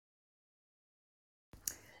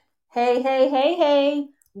Hey, hey, hey, hey.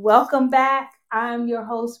 Welcome back. I'm your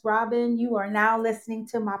host, Robin. You are now listening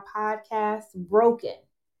to my podcast, Broken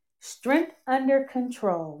Strength Under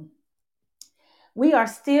Control. We are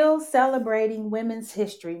still celebrating Women's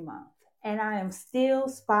History Month, and I am still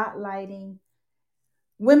spotlighting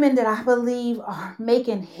women that I believe are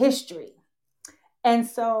making history. And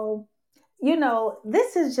so,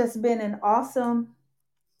 this has just been an awesome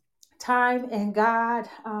time in God.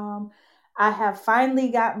 I have finally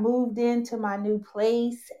got moved into my new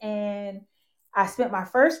place and I spent my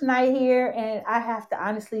first night here. And I have to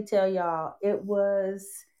honestly tell y'all, it was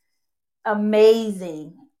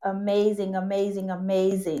amazing, amazing, amazing,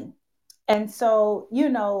 amazing. And so,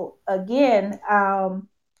 again,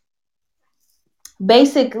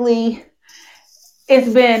 basically,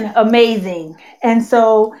 it's been amazing. And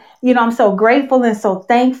so, I'm so grateful and so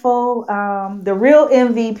thankful. The real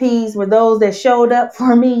MVPs were those that showed up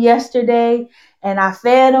for me yesterday and I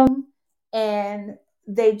fed them and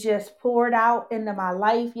they just poured out into my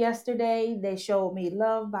life yesterday. They showed me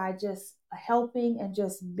love by just helping and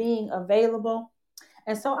just being available.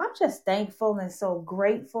 And so I'm just thankful and so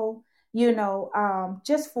grateful,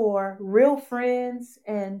 just for real friends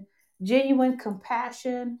and genuine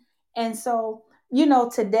compassion. And so,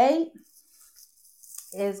 today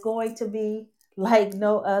is going to be like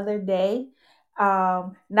no other day,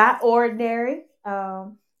 not ordinary.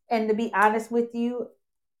 And to be honest with you,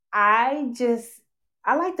 I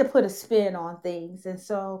like to put a spin on things. And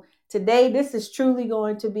so today this is truly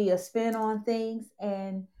going to be a spin on things.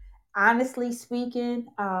 And honestly speaking,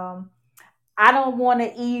 I don't want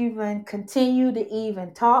to even continue to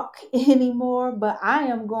even talk anymore, but I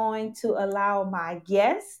am going to allow my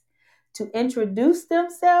guests to introduce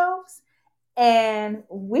themselves and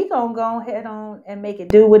we gonna go ahead on and make it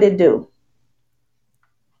do what it do.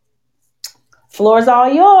 Floor's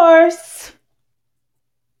all yours.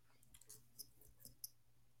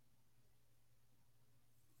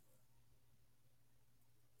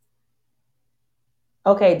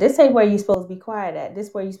 Okay, this ain't where you supposed to be quiet at.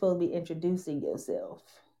 This where you supposed to be introducing yourself.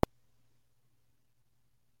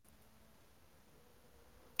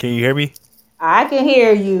 Can you hear me? I can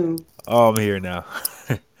hear you. Oh, I'm here now.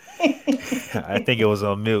 I think it was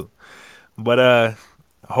on mute. But I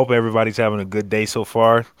hope everybody's having a good day so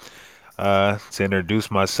far. To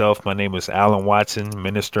introduce myself, my name is Alan Watson,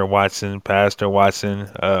 Minister Watson, Pastor Watson,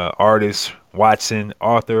 artist Watson,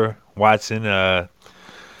 author Watson.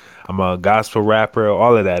 I'm a gospel rapper,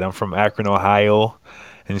 all of that. I'm from Akron, Ohio.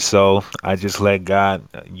 And so I just let God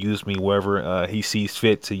use me wherever He sees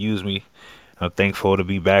fit to use me. I'm thankful to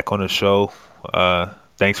be back on the show.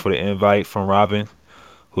 Thanks for the invite from Robin,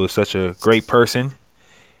 who is such a great person.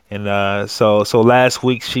 And so last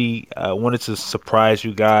week she wanted to surprise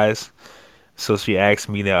you guys. So she asked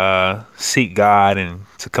me to seek God and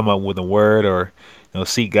to come up with a word or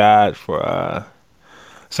seek God for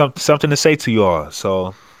something to say to you all.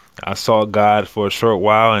 So I saw God for a short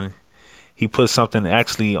while and he put something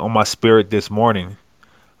actually on my spirit this morning.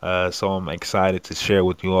 So I'm excited to share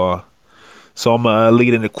with you all. So I'm gonna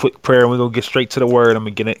lead in a quick prayer, and we're gonna get straight to the word. I'm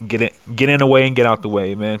gonna get in the way and get out the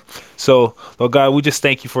way, man. So, Lord God, we just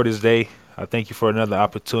thank you for this day. I thank you for another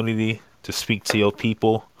opportunity to speak to your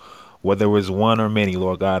people, whether it was one or many,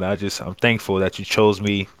 Lord God. I'm thankful that you chose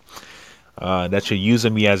me, that you're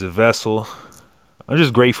using me as a vessel. I'm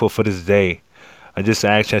just grateful for this day. I just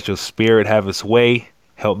ask that your spirit have its way,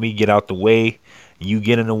 help me get out the way, you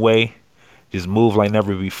get in the way. Just move like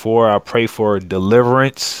never before. I pray for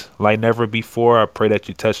deliverance like never before. I pray that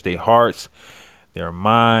you touch their hearts, their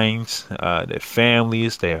minds, their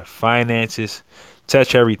families, their finances.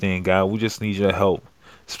 Touch everything, God. We just need your help,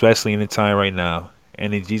 especially in the time right now.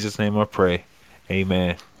 And in Jesus' name I pray.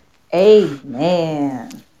 Amen.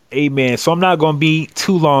 Amen. Amen. So I'm not going to be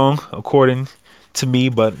too long, according to me,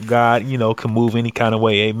 but God, can move any kind of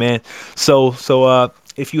way. Amen. So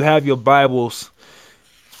if you have your Bibles,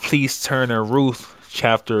 please turn to Ruth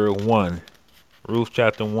chapter 1. Ruth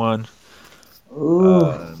chapter 1.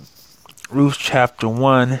 Ooh. Ruth chapter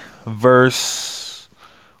 1, verse.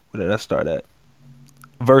 Where did I start at?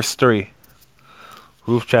 Verse 3.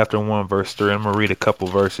 Ruth chapter 1, verse 3. I'm going to read a couple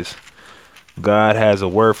verses. God has a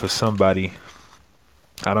word for somebody.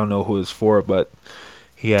 I don't know who it's for, but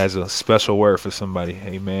He has a special word for somebody.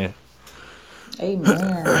 Amen.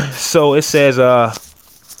 Amen. So it says, I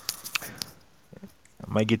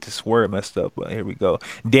might get this word messed up, but here we go.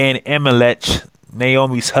 Then Elimelech,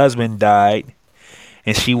 Naomi's husband, died,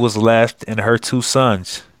 and she was left and her two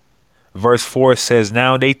sons. Verse 4 says,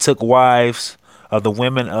 now they took wives of the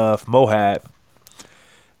women of Moab.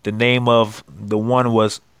 The name of the one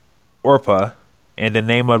was Orpah, and the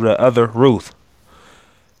name of the other Ruth.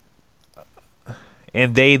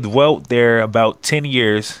 and they dwelt there about 10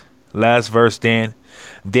 years. Last verse. Then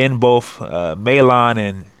both Malon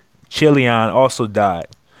and Chilion also died.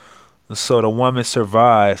 So the woman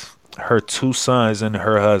survived her two sons and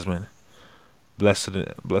her husband. Bless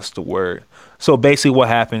the word. So basically, what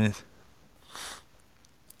happened?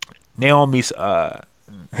 Naomi's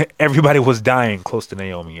everybody was dying close to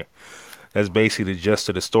Naomi. That's basically the gist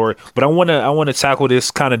of the story. But I wanna tackle this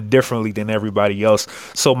kind of differently than everybody else.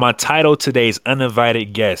 So my title today is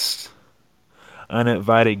uninvited guest.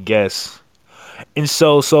 Uninvited guest. And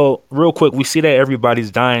so real quick, we see that everybody's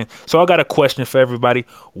dying. So I got a question for everybody.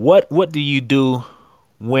 What do you do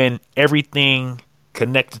when everything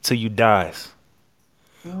connected to you dies?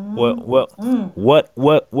 What what Mm.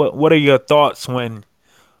 what are your thoughts when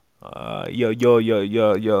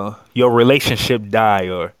your relationship die,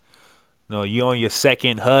 or no, you on your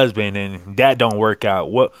second husband and that don't work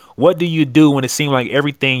out? What do you do when it seems like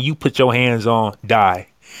everything you put your hands on die?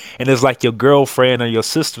 And it's like your girlfriend or your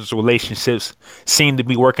sister's relationships seem to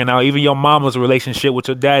be working out. Even your mama's relationship with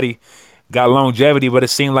your daddy got longevity, but it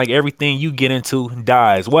seems like everything you get into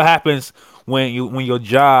dies. What happens when your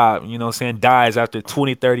job, you know what I'm saying, dies after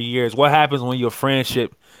 20, 30 years? What happens when your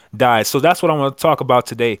friendship dies? So that's what I want to talk about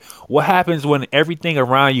today. What happens when everything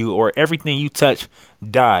around you or everything you touch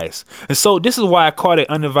dies? And so this is why I called it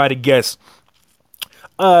uninvited guest.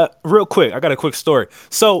 Real quick, I got a quick story.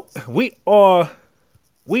 So we all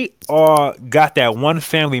got that one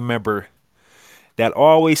family member that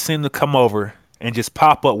always seem to come over and just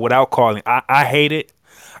pop up without calling. I hate it.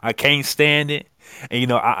 I can't stand it.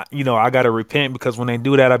 And I gotta repent, because when they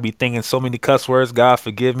do that, I be thinking so many cuss words. God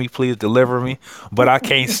forgive me, please deliver me. But I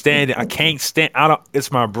can't stand it. I can't stand. I don't.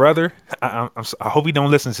 It's my brother. I hope he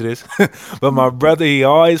don't listen to this. But my brother, he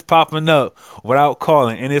always popping up without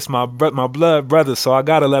calling, and it's my blood brother. So I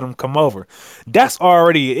gotta let him come over. That's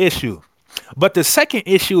already an issue. But the second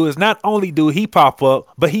issue is, not only do he pop up,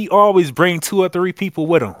 but he always bring two or three people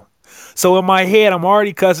with him. So in my head, I'm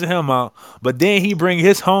already cussing him out. But then he bring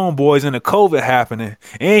his homeboys and the COVID happening,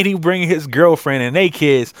 and he bring his girlfriend and they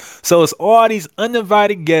kids. So it's all these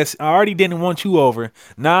uninvited guests. I already didn't want you over.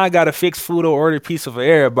 Now I gotta fix food or order pizza for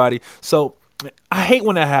everybody. So I hate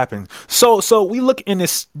when that happens. So we look in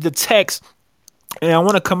the text, and I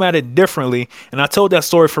want to come at it differently. And I told that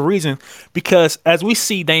story for a reason, because as we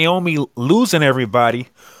see Naomi losing everybody,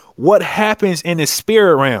 what happens in the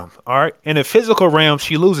spirit realm? All right. In the physical realm,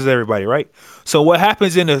 she loses everybody, right? So what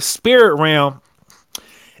happens in the spirit realm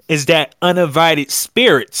is that uninvited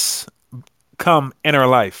spirits come in her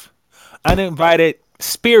life. Uninvited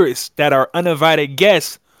spirits that are uninvited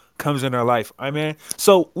guests comes in her life. I mean,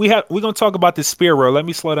 so we're gonna talk about the spirit realm. Let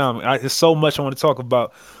me slow down. There's so much I want to talk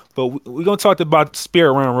about, but we're gonna talk about the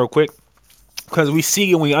spirit realm real quick, because we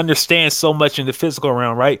see and we understand so much in the physical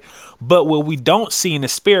realm, right? But what we don't see in the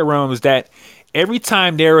spirit realm is that every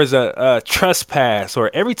time there is a trespass,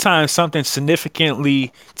 or every time something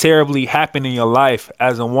significantly terribly happened in your life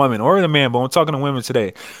as a woman or a man, but I'm talking to women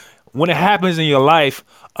today, when it happens in your life,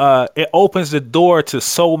 it opens the door to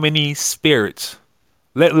so many spirits.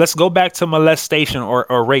 Let's go back to molestation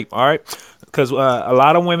or rape, all right? Because a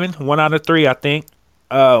lot of women, 1 out of 3, I think,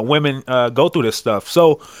 women go through this stuff.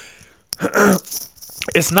 So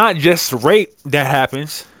it's not just rape that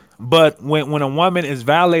happens, but when a woman is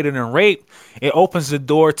violated and raped, it opens the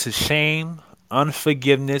door to shame,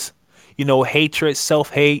 unforgiveness, hatred,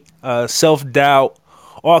 self-hate, self-doubt,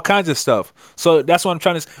 all kinds of stuff. So that's what I'm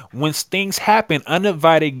trying to say. When things happen,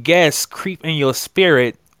 uninvited guests creep in your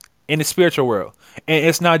spirit in the spiritual world. And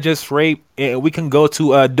it's not just rape. We can go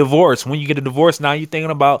to divorce. When you get a divorce, now you're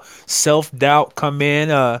thinking about self-doubt come in.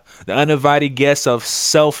 The uninvited guests of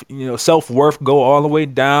self-worth go all the way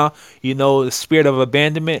down. The spirit of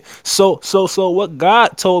abandonment. So what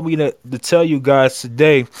God told me to tell you guys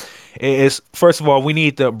today is, first of all, we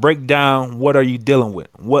need to break down what are you dealing with.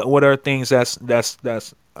 What are things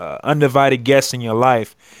that's undivided guests in your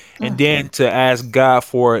life, and then to ask God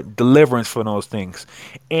for deliverance for those things.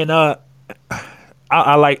 And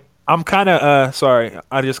I'm kind of sorry,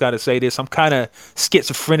 I just got to say this. I'm kind of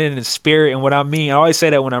schizophrenic in the spirit, and what I mean, I always say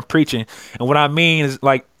that when I'm preaching, and what I mean is,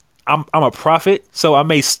 like, I'm a prophet, so I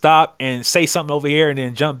may stop and say something over here and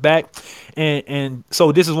then jump back, and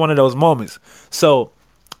so this is one of those moments. So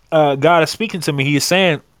God is speaking to me. He is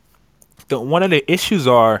saying that one of the issues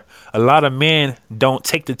are a lot of men don't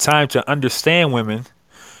take the time to understand women.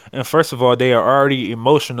 And first of all, they are already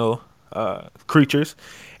emotional creatures.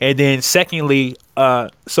 And then secondly,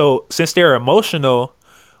 so since they're emotional,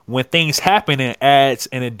 when things happen, it adds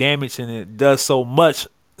and it damages and it does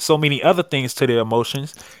so many other things to their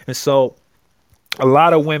emotions. And so a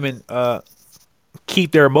lot of women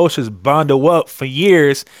keep their emotions bundled up for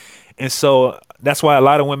years. And so that's why a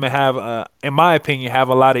lot of women have, in my opinion, have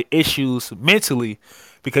a lot of issues mentally,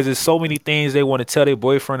 because there's so many things they want to tell their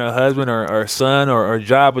boyfriend or husband or son or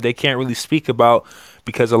job, but they can't really speak about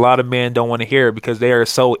because a lot of men don't want to hear it because they are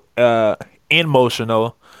so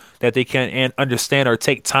emotional that they can't understand or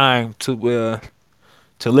take time to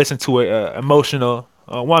listen to a emotional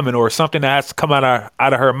woman or something that has to come out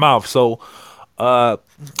of her mouth. So uh,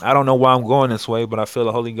 I don't know why I'm going this way, but I feel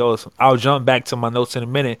the Holy Ghost. I'll jump back to my notes in a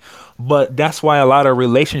minute, but that's why a lot of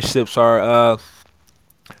relationships are,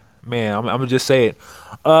 man, I'm gonna just say it.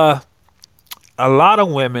 Uh, a lot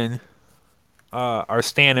of women are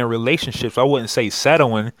staying in relationships. I wouldn't say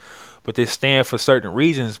settling, but they stand for certain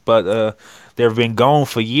reasons. But they've been gone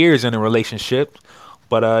for years in a relationship.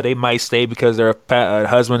 But they might stay because their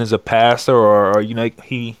husband is a pastor, or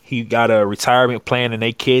he got a retirement plan and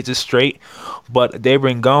their kids is straight. But they've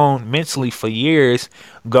been gone mentally for years,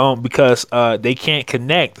 gone because they can't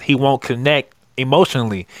connect. He won't connect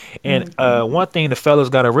emotionally. And one thing the fellas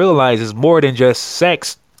got to realize is more than just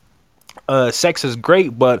sex. Sex is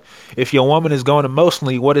great, but if your woman is going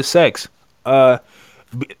emotionally, what is sex? Uh,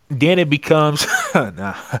 then it becomes.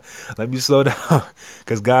 Nah, let me slow down,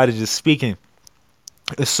 because God is just speaking.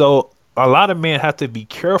 So a lot of men have to be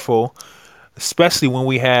careful, especially when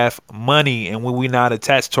we have money and when we're not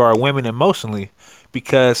attached to our women emotionally,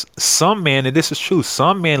 because some men, and this is true,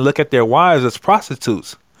 some men look at their wives as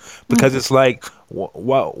prostitutes, because it's like,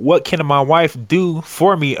 what can my wife do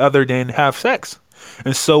for me other than have sex?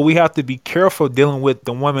 And so we have to be careful dealing with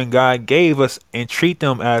the woman God gave us and treat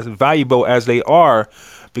them as valuable as they are,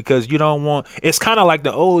 because you don't want, it's kind of like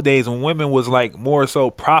the old days when women was like more so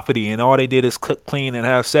property and all they did is cook, clean, and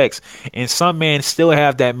have sex. And some men still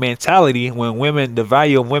have that mentality when women, the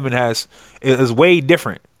value of women is way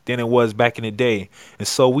different than it was back in the day. And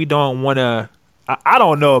so we don't want to, I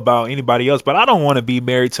don't know about anybody else, but I don't want to be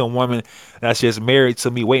married to a woman that's just married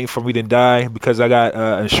to me, waiting for me to die because I got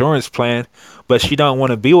an insurance plan. But she don't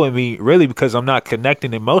want to be with me really because I'm not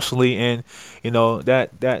connecting emotionally, and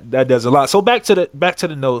that does a lot. So back to the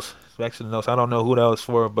notes. Back to the notes. I don't know who that was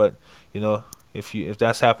for, but if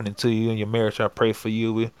that's happening to you in your marriage, I pray for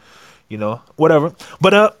you. Whatever.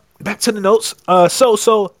 But back to the notes.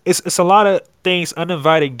 So it's a lot of things,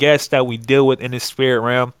 uninvited guests that we deal with in the spirit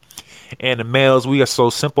realm. And the males, we are so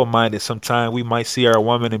simple minded. Sometimes we might see our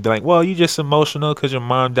woman and be like, "Well, you just emotional because your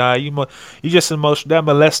mom died. You just emotional. That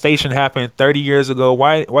molestation happened 30 years ago.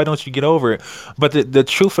 Why don't you get over it?" But the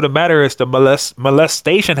truth of the matter is, the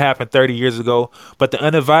molestation happened 30 years ago. But the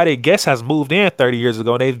uninvited guest has moved in 30 years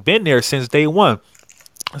ago. They've been there since day one.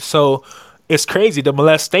 So it's crazy, the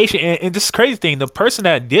molestation, and this crazy thing, the person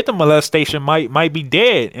that did the molestation might be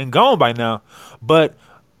dead and gone by now, but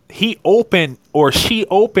he opened or she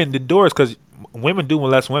opened the doors, because women do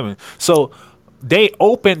molest women. So they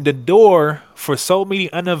opened the door for so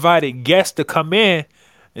many uninvited guests to come in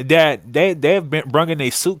that they've been bringing a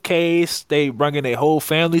suitcase, they bringing a whole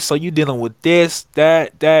family. So you dealing with this,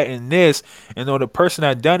 that, and this, and though the person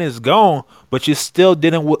that done is gone, but you're still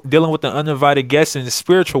dealing with the uninvited guests in the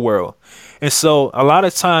spiritual world. And so a lot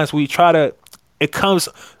of times we try to, it comes,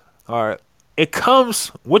 all right, it comes,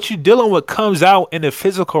 what you're dealing with comes out in the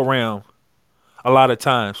physical realm a lot of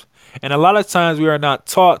times. And a lot of times we are not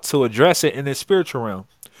taught to address it in the spiritual realm.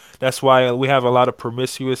 That's why we have a lot of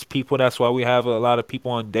promiscuous people. That's why we have a lot of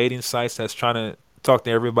people on dating sites that's trying to talk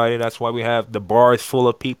to everybody. That's why we have the bars full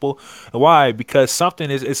of people. Why? Because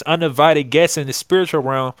something is uninvited guests in the spiritual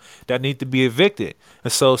realm that need to be evicted.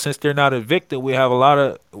 And so since they're not evicted, we have a lot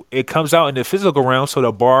of, it comes out in the physical realm. So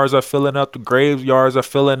the bars are filling up, the graveyards are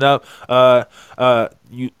filling up, the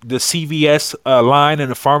CVS line in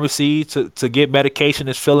the pharmacy to get medication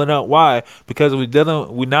is filling up. Why? Because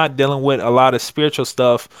we're not dealing with a lot of spiritual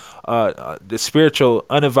stuff, the spiritual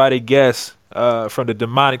uninvited guests from the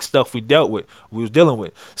demonic stuff we was dealing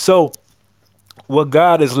with. So what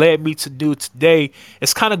God has led me to do today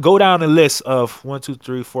is kind of go down a list of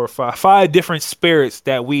 5 different spirits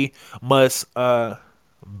that we must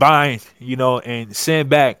bind, and send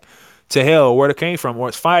back to hell where they came from. Or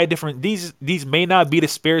it's 5 different, these may not be the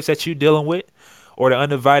spirits that you're dealing with, or the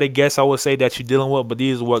uninvited guests I would say that you're dealing with, but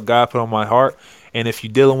these are what God put on my heart. And if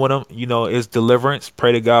you're dealing with them, it's deliverance.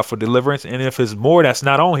 Pray to God for deliverance. And if it's more that's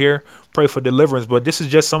not on here, pray for deliverance. But this is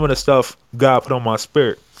just some of the stuff God put on my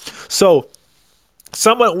spirit. So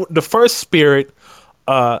the first spirit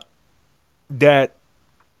that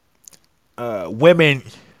women,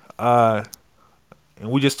 and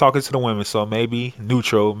we just talking to the women, so maybe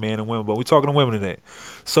neutral, men and women, but we're talking to women today.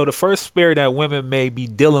 So the first spirit that women may be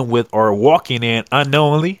dealing with or walking in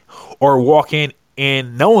unknowingly, or walking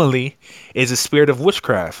and knowingly is a spirit of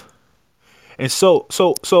witchcraft. And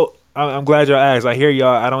I'm glad y'all asked. I hear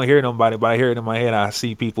y'all. I don't hear nobody, but I hear it in my head. I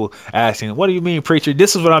see people asking, "What do you mean, preacher?"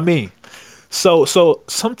 This is what I mean. So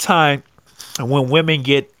sometimes when women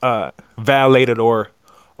get violated or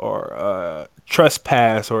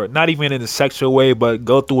trespass, or not even in a sexual way, but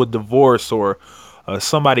go through a divorce, or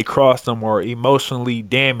somebody crossed them, or emotionally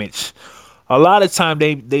damaged, a lot of time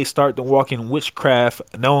they start to walk in witchcraft,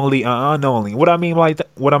 knowingly or unknowingly. What I mean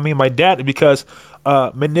by that, because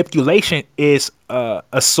manipulation is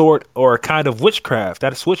a sort or a kind of witchcraft.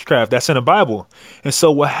 That is witchcraft. That's in the Bible. And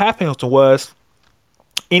so what happened was,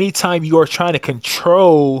 anytime you are trying to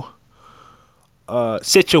control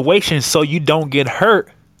situations so you don't get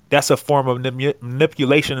hurt, that's a form of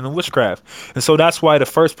manipulation and witchcraft. And so that's why the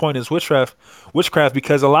first point is witchcraft,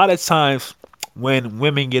 because a lot of times when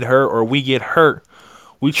women get hurt or we get hurt,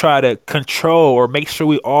 we try to control or make sure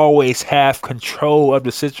we always have control of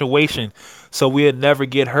the situation so we'll never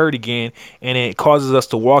get hurt again. And it causes us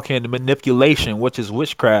to walk into manipulation, which is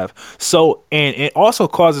witchcraft. So, and it also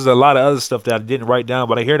causes a lot of other stuff that I didn't write down,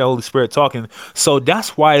 but I hear the Holy Spirit talking. So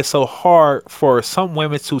that's why it's so hard for some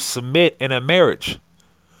women to submit in a marriage.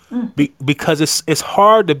 Because it's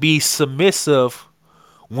hard to be submissive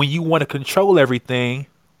when you want to control everything.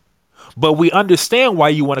 But we understand why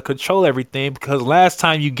you want to control everything, because last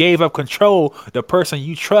time you gave up control, the person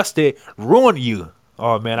you trusted ruined you.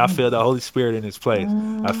 Oh man, I feel the Holy Spirit in this place.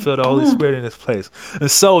 I feel the Holy Spirit in this place.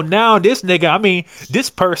 And so now this nigga, I mean, this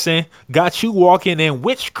person got you walking in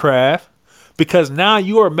witchcraft, because now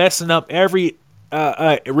you are messing up every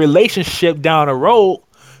relationship down the road,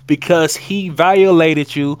 because he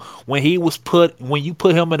violated you when you put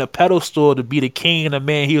him in a pedestal to be the king and the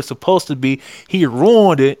man he was supposed to be. He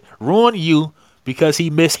ruined you because he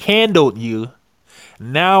mishandled you.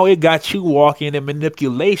 Now it got you walking in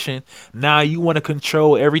manipulation. Now you want to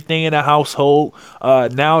control everything in the household.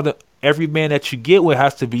 Every man that you get with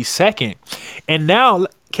has to be second. And now,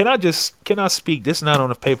 can I speak? This is not on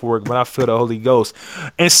the paperwork, but I feel the Holy Ghost.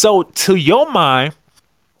 And so, to your mind,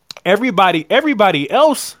 everybody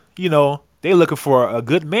else, they looking for a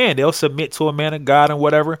good man. They'll submit to a man of God and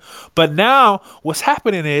whatever. But now what's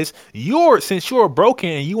happening is, since you're broken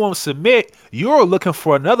and you won't submit, you're looking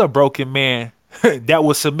for another broken man that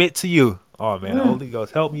will submit to you. Oh man, Holy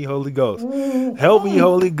Ghost, help me, Holy Ghost. Help me,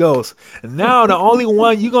 Holy Ghost. And now the only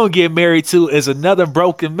one you're going to get married to is another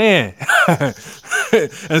broken man.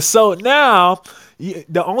 And so now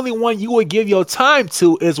the only one you would give your time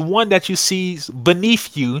to is one that you see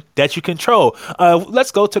beneath you, that you control.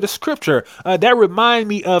 Let's go to the scripture. That remind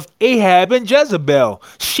me of Ahab and Jezebel.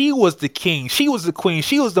 She was the king. She was the queen.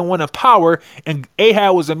 She was the one of power. And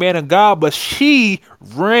Ahab was a man of God, but she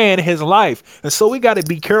ran his life. And so we got to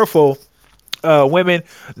be careful, women,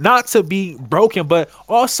 not to be broken, but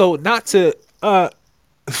also not to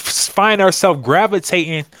find ourselves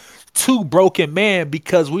gravitating to broken man,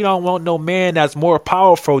 because we don't want no man that's more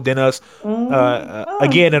powerful than us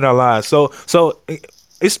again in our lives. So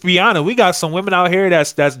it's be honest, we got some women out here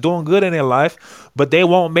that's doing good in their life, but they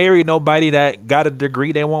won't marry nobody that got a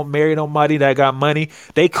degree. They won't marry nobody that got money.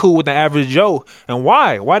 They cool with the average Joe. And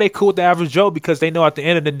why they cool with the average Joe? Because they know at the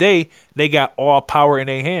end of the day they got all power in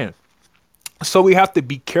their hand. So we have to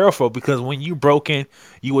be careful, because when you broken,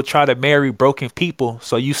 you will try to marry broken people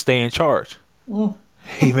so you stay in charge.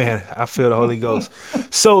 Amen. I feel the Holy Ghost.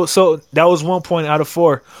 So that was 1 point out of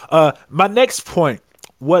 4. My next point,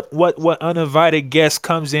 what uninvited guest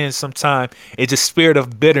comes in sometime, is the spirit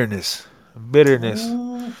of bitterness.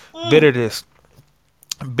 Bitterness.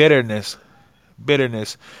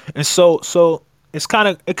 And so it's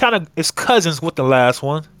cousins with the last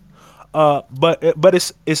one. But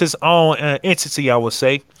it's its own entity, I would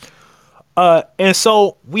say. And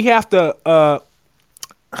so we have to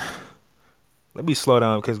let me slow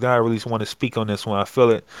down, because God really want to speak on this one. I feel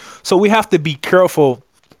it. So we have to be careful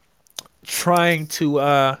trying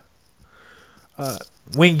to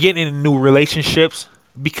when getting into new relationships,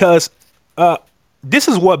 because this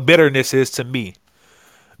is what bitterness is to me.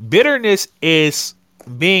 Bitterness is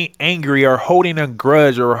being angry or holding a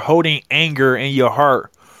grudge or holding anger in your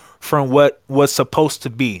heart from what was supposed to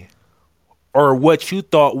be, or what you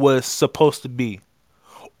thought was supposed to be,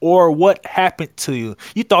 or what happened to you.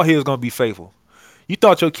 You thought he was going to be faithful. You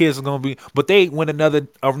thought your kids were going to be, but they went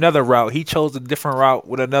another route. He chose a different route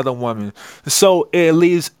with another woman. So it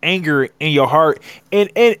leaves anger in your heart. And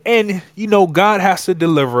God has to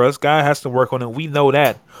deliver us. God has to work on it. We know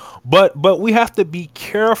that. But we have to be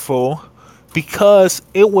careful, because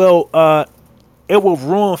it will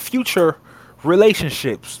ruin future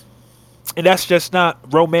relationships. And that's just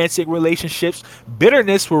not romantic relationships.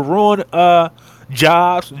 Bitterness will ruin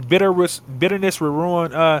jobs. Bitterness will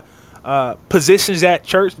ruin positions at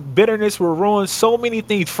church. Bitterness will ruin so many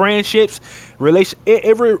things. Friendships, relation.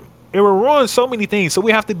 It will ruin so many things. So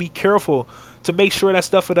we have to be careful to make sure that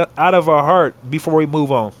stuff out of our heart before we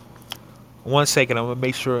move on. 1 second, I'm gonna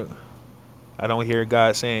make sure I don't hear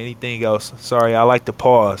God saying anything else. Sorry, I like to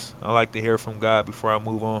pause. I like to hear from God before I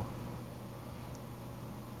move on.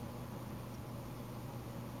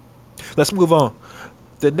 Let's move on.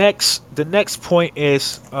 The next point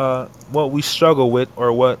is what we struggle with,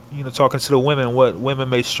 or what, talking to the women, what women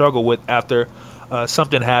may struggle with after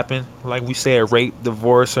something happened, like we said, rape,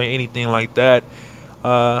 divorce, or anything like that.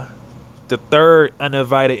 Uh, the third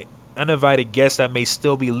uninvited guest that may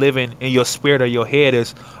still be living in your spirit or your head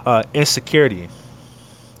is insecurity.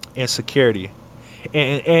 Insecurity,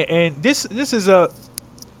 and this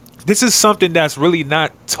is something that's really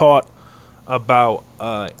not taught about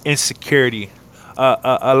insecurity.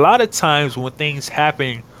 A lot of times when things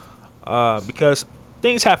happen, because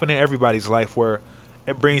things happen in everybody's life where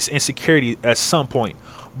it brings insecurity at some point.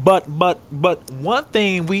 But one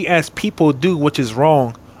thing we as people do, which is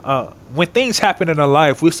wrong, when things happen in our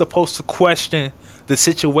life, we're supposed to question the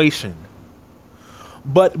situation.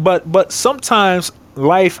 But sometimes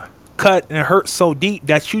life cut and hurt so deep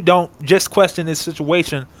that you don't just question the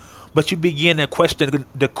situation, but you begin to question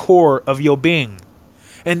the core of your being.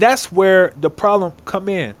 And that's where the problem come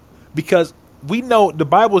in, because we know the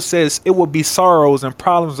Bible says it will be sorrows and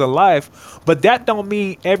problems of life, but that don't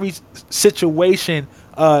mean every situation.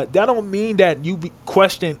 That don't mean that you be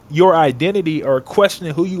question your identity or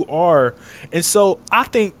questioning who you are. And so I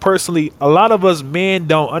think personally, a lot of us men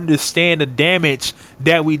don't understand the damage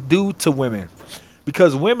that we do to women,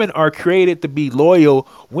 because women are created to be loyal.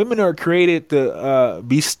 Women are created to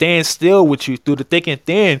be stand still with you through the thick and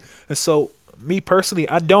thin. And so, me personally,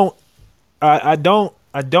 I don't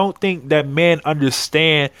think that men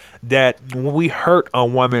understand that when we hurt a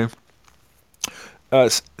woman,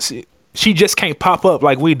 she just can't pop up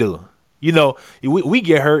like we do. We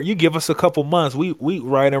get hurt. You give us a couple months. We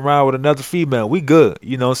riding around with another female. We good.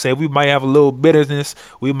 What I'm saying? We might have a little bitterness.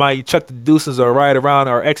 We might chuck the deuces or ride around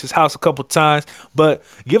our ex's house a couple times. But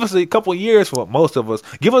give us a couple years, for most of us,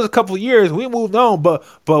 give us a couple years, we moved on. But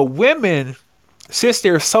women, since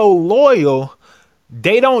they're so loyal,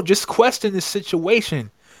 they don't just question the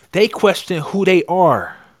situation. They question who they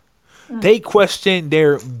are. They question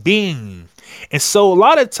their being. And so a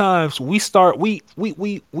lot of times we hurt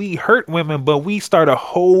women, but we start a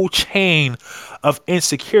whole chain of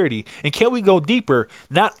insecurity. And can we go deeper?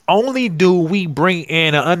 Not only do we bring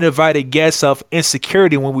in an undivided guest of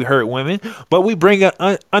insecurity when we hurt women, but we bring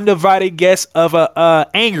an undivided guest of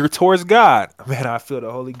anger towards God. Man, I feel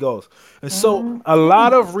the Holy Ghost. And so a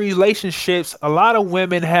lot of relationships, a lot of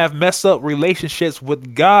women have messed up relationships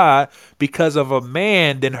with God because of a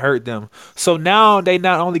man that hurt them. So now they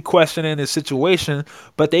not only questioning the situation,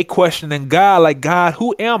 but they questioning God, like, God,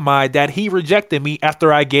 who am I that he rejected me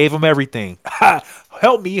after I gave him everything?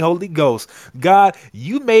 Help me, Holy Ghost. God,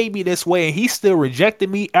 you made me this way and he still rejected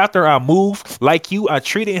me after I moved like you. I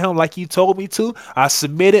treated him like you told me to. I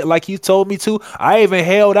submitted like you told me to. I even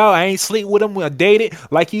held out. I ain't sleep with him. I dated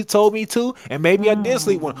like you told me to. And maybe I did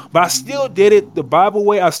sleep with him, but I still did it the Bible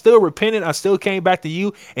way. I still repented. I still came back to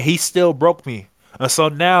you and he still broke me. And so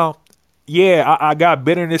now, yeah, I got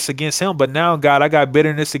bitterness against him, but now, God, I got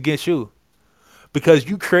bitterness against you. Because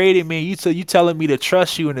you created me, you telling me to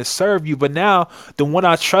trust you and to serve you, but now the one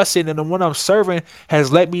I trusted and the one I'm serving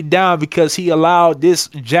has let me down because he allowed this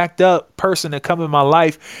jacked up person to come in my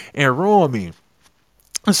life and ruin me.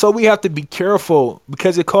 And so we have to be careful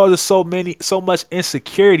because it causes so much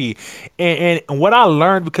insecurity. And what I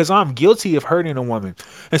learned, because I'm guilty of hurting a woman,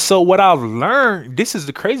 and so what I've learned, this is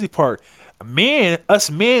the crazy part.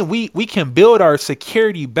 Us men, we can build our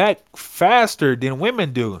security back faster than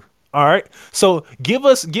women do. All right. So give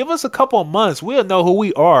us a couple of months. We'll know who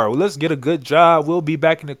we are. Let's get a good job. We'll be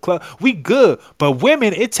back in the club. We good. But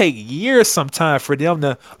women, it take years sometimes for them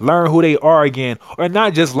to learn who they are again. Or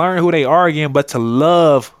not just learn who they are again, but to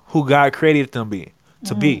love who God created them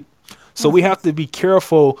to be. So we have to be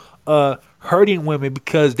careful hurting women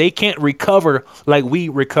because they can't recover like we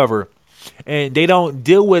recover. And they don't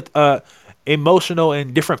deal with emotional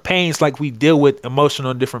and different pains like we deal with emotional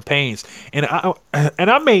and different pains. And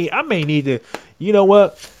I may need to, you know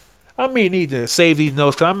what, I may need to save these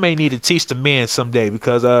notes, because I may need to teach the men someday,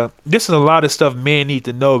 because this is a lot of stuff men need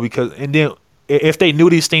to know, because and then if they knew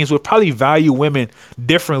these things, would probably value women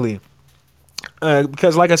differently,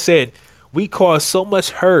 because like I said, we cause so much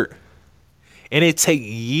hurt and it take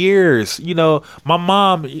years. My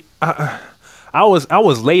mom, I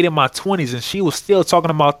was late in my 20s and she was still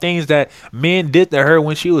talking about things that men did to her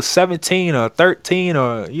when she was 17 or 13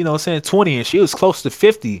 or saying 20, and she was close to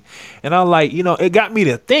 50. And I'm like, it got me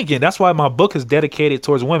to thinking. That's why my book is dedicated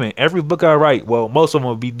towards women. Every book I write, well, most of them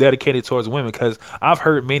will be dedicated towards women because I've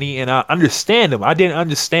heard many and I understand them. I didn't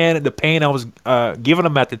understand the pain I was giving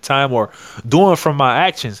them at the time or doing from my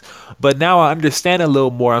actions, but now I understand a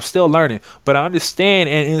little more. I'm still learning, but I understand.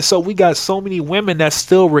 And so we got so many women that's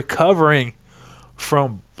still recovering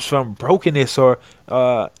from brokenness or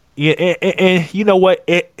yeah, and you know what,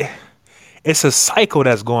 it's a cycle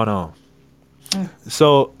that's going on.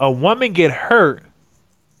 So a woman get hurt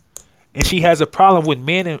and she has a problem with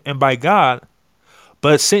men and by God,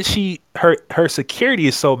 but since her security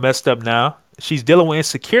is so messed up now, she's dealing with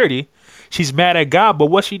insecurity. She's mad at God, but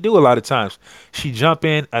what she do a lot of times, she jump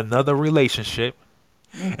in another relationship.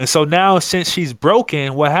 And so now, since she's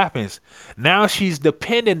broken, what happens? Now she's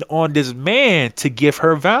dependent on this man to give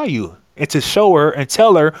her value and to show her and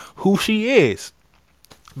tell her who she is.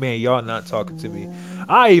 Man, y'all not talking to me.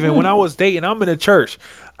 When I was dating, I'm in a church.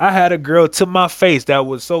 I had a girl to my face that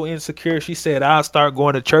was so insecure. She said, I'll start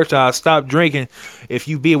going to church. I'll stop drinking if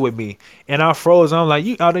you be with me. And I froze. I'm like,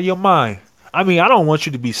 you out of your mind. I mean, I don't want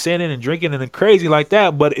you to be sinning and drinking and crazy like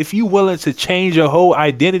that. But if you willing to change your whole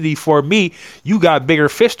identity for me, you got bigger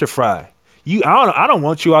fish to fry. I don't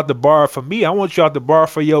want you out the bar for me. I want you out the bar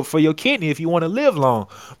for your kidney if you want to live long.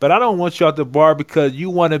 But I don't want you out the bar because you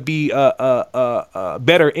want to be a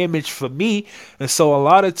better image for me. And so a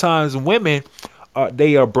lot of times women,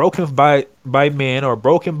 they are broken by men or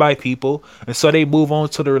broken by people, and so they move on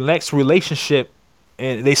to their next relationship,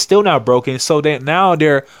 and they still not broken. So that now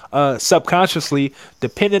they're subconsciously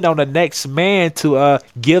dependent on the next man to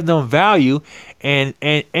give them value. And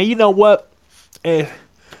you know what? Eh,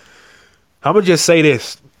 I'm gonna just say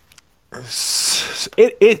this: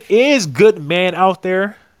 it is good men out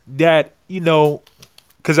there that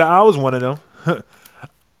because I was one of them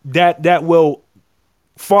that will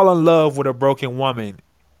fall in love with a broken woman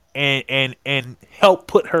and help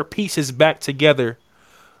put her pieces back together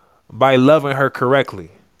by loving her correctly.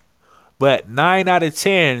 But 9 out of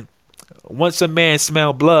 10, once a man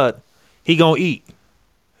smell blood, he gonna eat.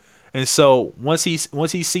 And so once he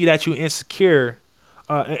see that you insecure,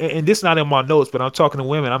 and this not in my notes, but I'm talking to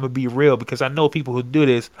women. I'm gonna be real because I know people who do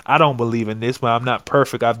this. I don't believe in this, but I'm not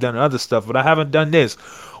perfect. I've done other stuff, but I haven't done this.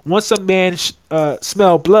 Once a man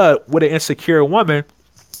smell blood with an insecure woman,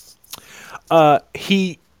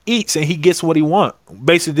 he eats and he gets what he want.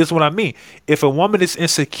 Basically, this is what I mean. If a woman is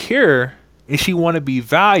insecure and she want to be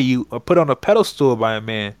valued or put on a pedestal by a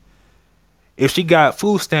man, if she got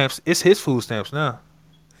food stamps, it's his food stamps now.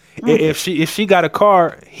 If she got a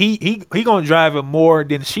car, he gonna drive it more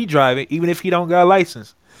than she drive it, even if he don't got a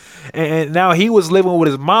license. And now he was living with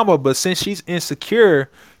his mama, but since she's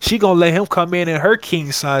insecure, she gonna let him come in her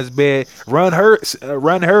king size bed, run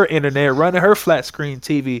her internet, run her flat screen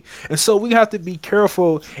TV. And so we have to be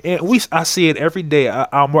careful. And I see it every day.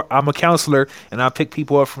 I'm a counselor, and I pick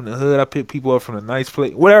people up from the hood. I pick people up from a nice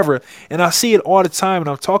place, whatever. And I see it all the time. And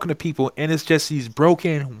I'm talking to people, and it's just these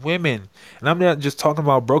broken women. And I'm not just talking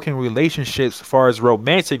about broken relationships, as far as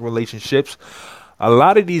romantic relationships. A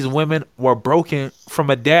lot of these women were broken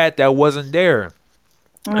from a dad that wasn't there.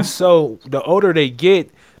 And so the older they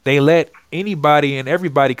get, they let anybody and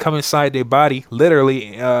everybody come inside their body,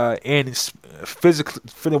 literally, and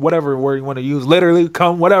physically, whatever word you want to use, literally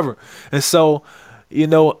come, whatever. And so,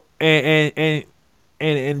 and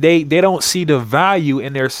they don't see the value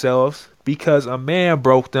in themselves because a man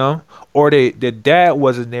broke them or the dad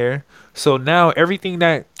wasn't there. So now everything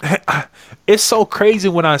that it's so crazy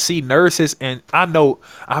when I see nurses, and I know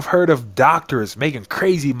I've heard of doctors making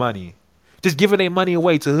crazy money, just giving their money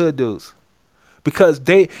away to hood dudes because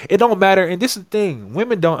it don't matter. And this is the thing,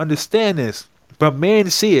 women don't understand this, but men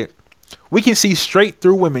see it. We can see straight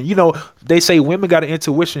through women. They say women got an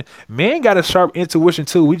intuition. Men got a sharp intuition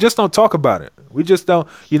too. We just don't talk about it. We just don't.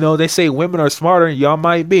 They say women are smarter, and y'all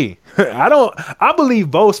might be. I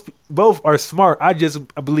believe both are smart. I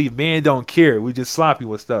believe men don't care. We just sloppy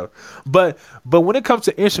with stuff. But when it comes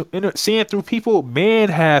to seeing through people, men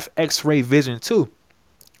have X-ray vision too.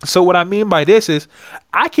 So what I mean by this is,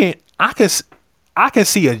 I can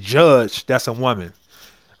see a judge that's a woman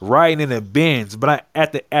riding in a Benz, but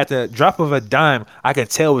at the drop of a dime, I can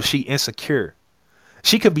tell if she insecure.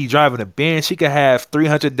 She could be driving a Benz. She could have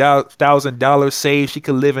 $300,000 saved. She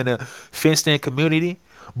could live in a fenced-in community,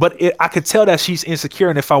 but I could tell that she's insecure.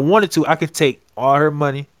 And if I wanted to, I could take all her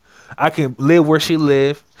money. I can live where she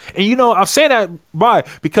live. And I'm saying that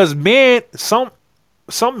because men, some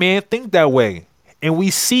men think that way. And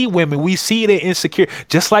we see women, we see the insecurity.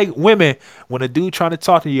 Just like women, when a dude trying to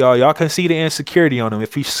talk to y'all can see the insecurity on him.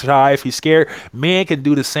 If he's shy, if he's scared, men can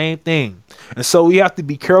do the same thing. And so we have to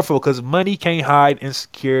be careful because money can't hide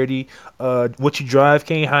insecurity. What you drive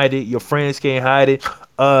can't hide it. Your friends can't hide it.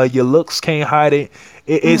 Your looks can't hide it.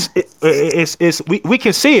 We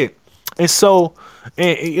can see it. And so,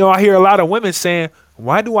 I hear a lot of women saying,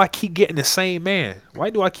 why do I keep getting the same man?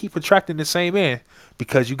 Why do I keep attracting the same man?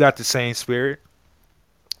 Because you got the same spirit.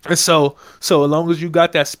 And so as long as you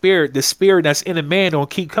got that spirit, the spirit that's in a man don't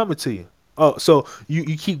keep coming to you. Oh, so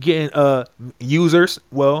you keep getting users.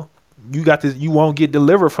 Well, you got this. You won't get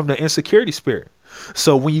delivered from the insecurity spirit.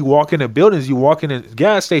 So when you walk into buildings, you walk in a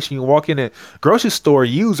gas station, you walk in a grocery store,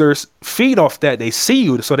 users feed off that. They see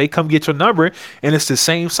you, so they come get your number, and it's the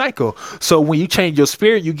same cycle. So when you change your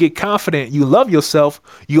spirit, you get confident, you love yourself,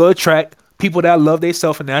 you attract people that love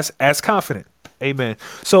themselves and that's as confident. Amen.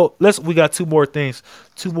 So we got two more things,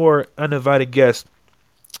 two more uninvited guests.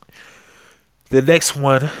 The next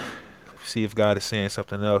one, see if God is saying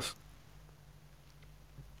something else.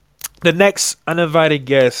 The next uninvited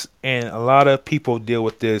guest, and a lot of people deal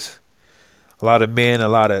with this. A lot of men, a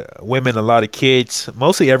lot of women, a lot of kids.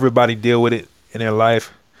 Mostly everybody deal with it in their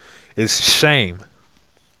life. Is shame.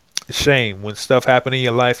 Shame. When stuff happened in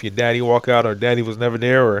your life, your daddy walk out, or daddy was never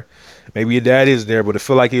there, or maybe your dad is there, but it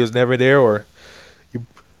feel like he was never there, or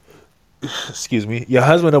excuse me, your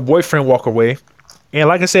husband or boyfriend walk away. And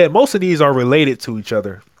like I said, most of these are related to each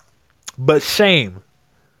other. But shame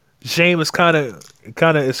is kind of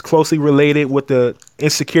is closely related with the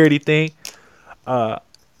insecurity thing.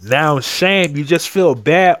 Now shame, you just feel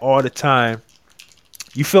bad all the time.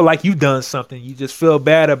 You feel like you done something. You just feel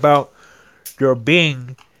bad about your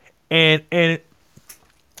being. And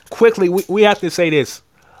quickly, we have to say this.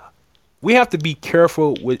 We have to be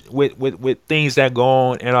careful with things that go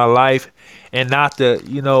on in our life, and not to,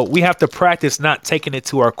 we have to practice not taking it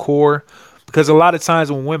to our core. Because a lot of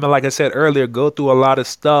times when women, like I said earlier, go through a lot of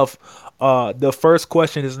stuff, the first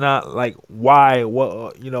question is not like why,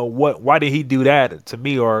 why did he do that to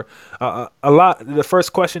me, or the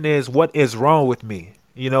first question is, what is wrong with me?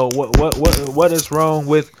 What is wrong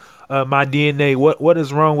with my DNA? What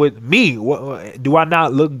is wrong with me? Do I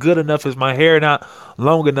not look good enough? Is my hair not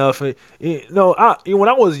long enough? When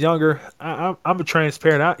I was younger, I'm a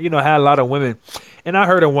transparent. I had a lot of women, and I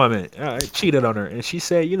heard a woman cheated on her, and she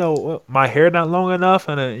said, my hair not long enough,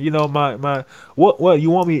 and my what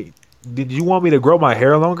you want me? Did you want me to grow my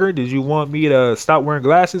hair longer? Did you want me to stop wearing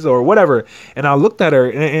glasses or whatever? And I looked at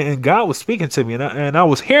her, and God was speaking to me, and I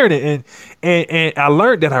was hearing it, and I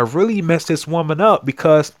learned that I really messed this woman up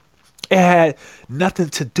because it had nothing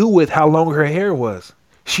to do with how long her hair was.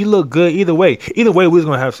 She looked good either way. Either way, we was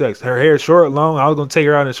gonna have sex. Her hair short, long. I was gonna take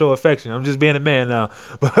her out and show affection. I'm just being a man now,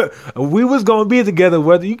 but we was gonna be together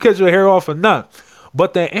whether you cut your hair off or not.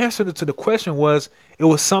 But the answer to the question was, it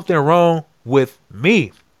was something wrong with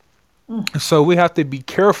me. So we have to be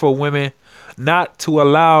careful, women, not to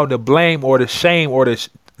allow the blame or the shame or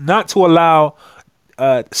not to allow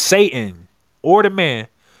Satan or the man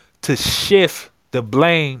to shift the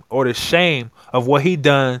blame or the shame of what he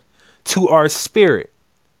done to our spirit.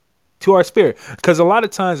 Because a lot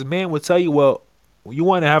of times men will tell you, well, you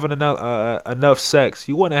want to have enough sex.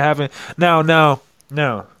 You want to have now.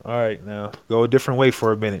 All right, now go a different way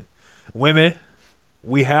for a minute. Women,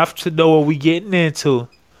 we have to know what we getting into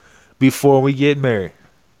before we get married.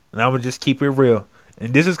 And I'm going to just keep it real.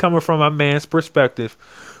 And this is coming from a man's perspective.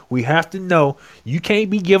 We have to know you can't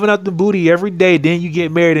be giving up the booty every day, then you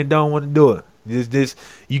get married and don't want to do it.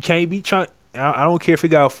 You can't be trying. I don't care if you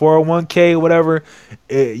got a 401k or whatever.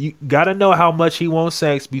 You got to know how much he wants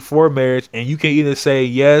sex before marriage. And you can either say,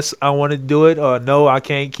 yes, I want to do it, or no, I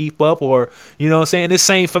can't keep up, or, what I'm saying? The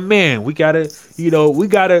same for men. We got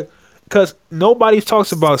to, because nobody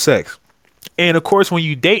talks about sex. And of course, when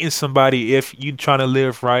you dating somebody, if you trying to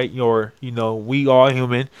live right, we all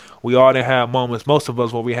human. We all done have moments, most of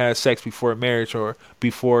us, where we had sex before marriage or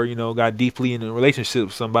before, got deeply in a relationship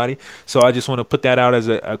with somebody. So I just want to put that out as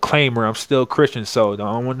a claimer. I'm still Christian, so I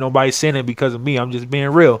don't want nobody sinning because of me. I'm just being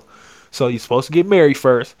real. So you're supposed to get married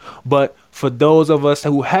first. But for those of us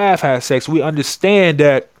who have had sex, we understand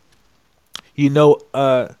that,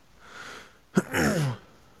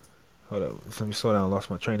 hold up, let me slow down. I lost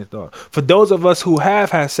my train of thought. For those of us who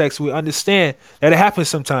have had sex, we understand that it happens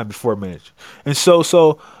sometime before marriage. And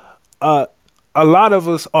so a lot of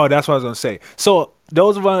us, that's what I was going to say. So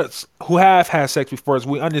those of us who have had sex before us,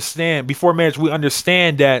 we understand, before marriage, we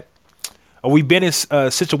understand that we've been in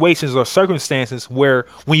situations or circumstances where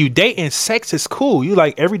when you date and sex is cool. You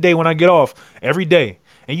like every day when I get off, every day.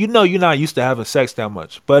 And you're not used to having sex that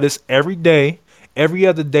much, but it's every day. Every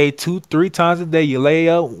other day, 2, 3 times a day, you lay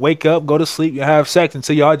up, wake up, go to sleep, you have sex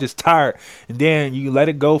until y'all just tired. And then you let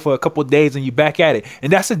it go for a couple of days and you back at it.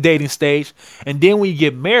 And that's a dating stage. And then when you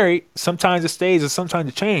get married, sometimes it stays and sometimes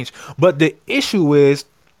it change. But the issue is,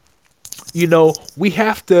 we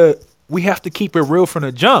have to keep it real from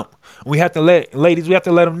the jump. We have to let ladies, we have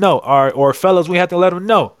to let them know, or fellas, we have to let them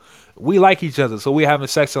know we like each other, so we having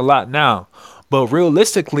sex a lot now. But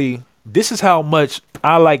realistically, this is how much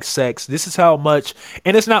I like sex. This is how much,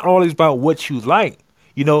 and it's not always about what you like.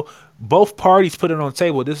 Both parties put it on the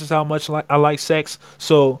table. This is how much I like sex.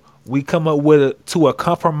 So we come up to a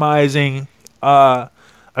compromising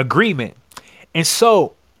agreement. And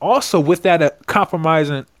so also with that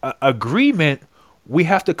compromising agreement, we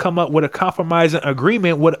have to come up with a compromising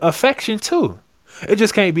agreement with affection too. It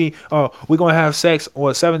just can't be, oh, we're going to have sex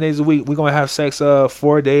or 7 days a week. We're going to have sex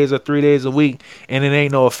 4 days or 3 days a week, and it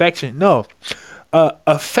ain't no affection. No,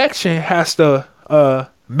 affection has to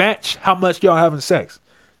match how much y'all having sex,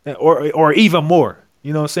 or even more.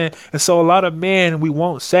 You know what I'm saying? And so a lot of men, we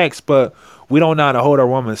want sex, but we don't know how to hold our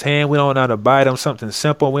woman's hand. We don't know how to buy them something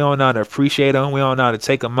simple. We don't know how to appreciate them. We don't know how to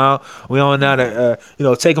take them out. We don't know how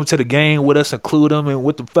to, take them to the game with us, include them and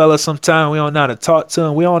with the fellas sometime. We don't know how to talk to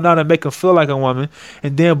them. We don't know how to make them feel like a woman.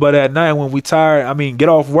 And then, but at night when we tired, get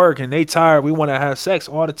off work and they tired, we want to have sex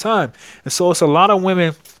all the time. And so it's a lot of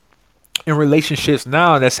women in relationships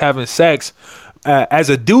now that's having sex as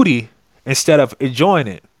a duty instead of enjoying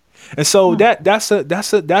it. And so that's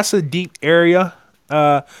a deep area.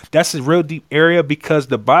 That's a real deep area, because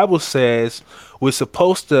the Bible says we're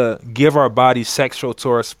supposed to give our body sexual to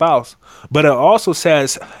our spouse, but it also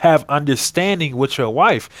says have understanding with your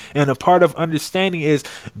wife, and a part of understanding is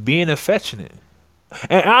being affectionate.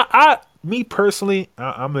 And me personally,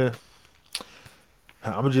 I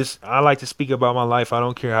like to speak about my life. I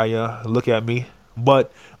don't care how you look at me.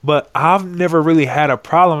 But I've never really had a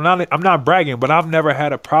problem. I'm not bragging, but I've never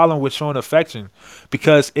had a problem with showing affection,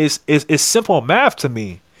 because it's simple math to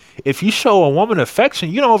me. If you show a woman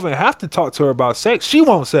affection, you don't even have to talk to her about sex. She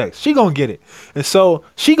wants sex. She gonna get it, and so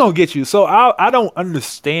she gonna get you. So I don't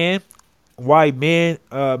understand why men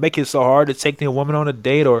make it so hard to take their woman on a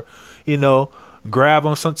date, or grab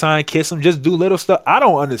them sometime, kiss them, just do little stuff. I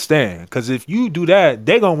don't understand, because if you do that,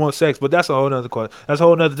 they gonna want sex. But that's a whole nother question. That's a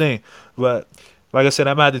whole nother thing. But like I said,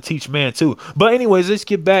 I'm about to teach men too. But anyways, let's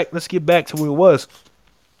get back to where it was.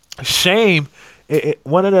 Shame.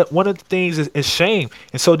 One of the things is shame.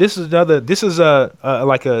 And so this is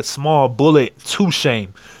like a small bullet to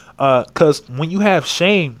shame. Cause when you have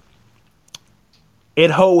shame,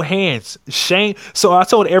 it hold hands. Shame. So I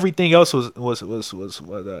told everything else was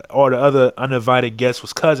all the other uninvited guests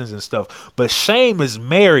was cousins and stuff. But shame is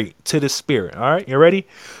married to the spirit. All right, you ready?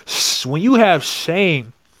 When you have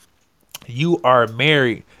shame, you are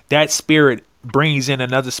married. That spirit brings in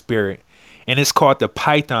another spirit, and it's called the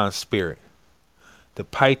Python spirit. The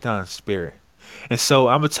Python spirit. And so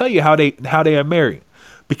I'm gonna tell you how they are married,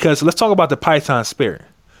 because let's talk about the Python spirit.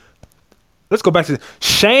 Let's go back to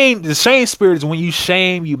shame. The shame spirit is when you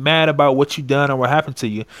shame, you mad about what you done or what happened to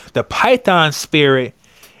you. The Python spirit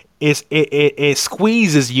is it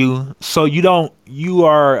squeezes you, so you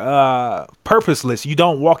are purposeless. You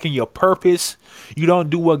don't walk in your purpose. You don't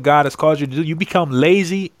do what God has called you to do. You become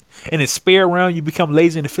lazy in the spirit realm. You become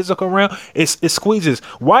lazy in the physical realm. It squeezes.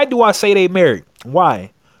 Why do I say they married?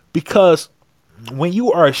 Why? Because when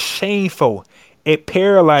you are shameful, it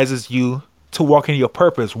paralyzes you to walk in your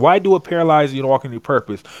purpose. Why do it paralyze you to walk in your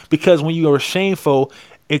purpose? Because when you are shameful,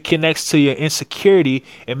 it connects to your insecurity.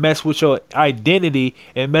 It messes with your identity.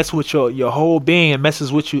 It messes with your whole being. It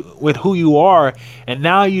messes with who you are. And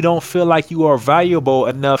now you don't feel like you are valuable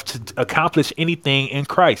enough to accomplish anything in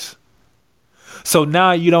Christ. So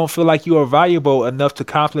now you don't feel like you are valuable enough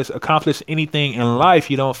to accomplish anything in life.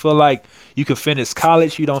 You don't feel like you can finish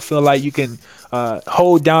college. You don't feel like you can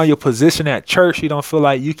hold down your position at church. You don't feel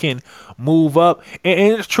like you can move up.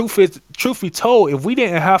 And the truth be told, if we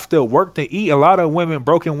didn't have to work to eat, a lot of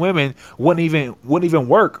broken women wouldn't even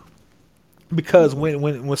work. Because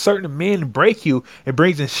when certain men break you, it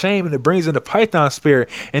brings in shame, and it brings in the Python spirit,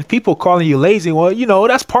 and people calling you lazy. Well,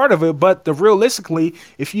 that's part of it. But realistically,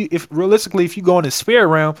 if you go in the spirit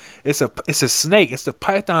realm, it's a snake. It's the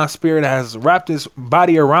Python spirit that has wrapped its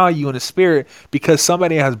body around you in the spirit, because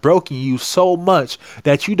somebody has broken you so much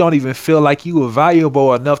that you don't even feel like you are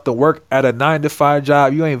valuable enough to work at a 9-to-5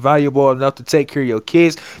 job. You ain't valuable enough to take care of your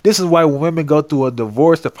kids. This is why when women go through a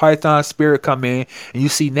divorce, the Python spirit come in, and you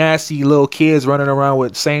see nasty little kids kids running around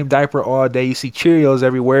with same diaper all day. You see Cheerios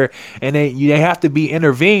everywhere, and they have to be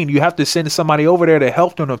intervened. You have to send somebody over there to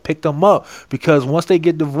help them to pick them up, because once they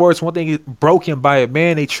get divorced, once they get broken by a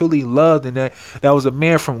man they truly loved, and that was a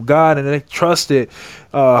man from God and they trusted.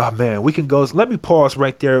 Man, we can go. Let me pause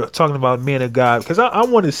right there talking about men of God, because I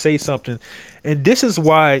want to say something. And this is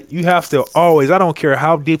why you have to always, I don't care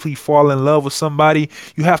how deeply you fall in love with somebody,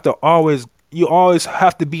 you always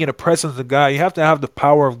have to be in the presence of God. You have to have the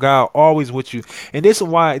power of God always with you. And this is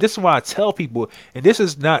why I tell people, and this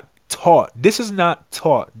is not taught. This is not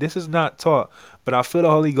taught. This is not taught. But I feel the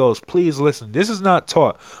Holy Ghost. Please listen. This is not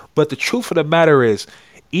taught. But the truth of the matter is,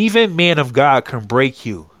 even men of God can break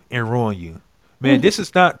you and ruin you. Man, this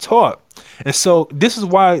is not taught. And so this is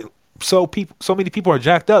why so many people are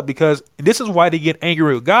jacked up, because this is why they get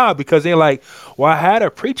angry with God, because they're like, well, I had a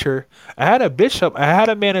preacher, I had a bishop, I had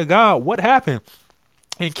a man of God. What happened?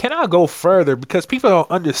 And can I go further? Because people don't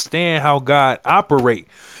understand how God operate.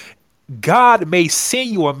 God may send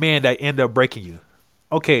you a man that end up breaking you.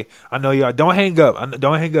 Okay, I know y'all. Don't hang up.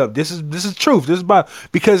 Don't hang up. This is truth. This is about,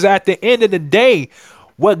 because at the end of the day,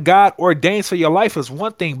 what God ordains for your life is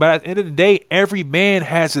one thing, but at the end of the day, every man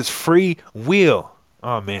has his free will.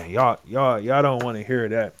 Oh man, y'all don't want to hear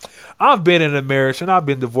that. I've been in a marriage and I've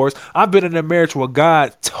been divorced. I've been in a marriage where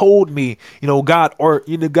God told me, God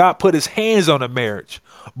put his hands on a marriage,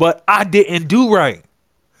 but I didn't do right.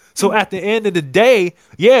 So at the end of the day,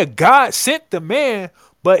 yeah, God sent the man,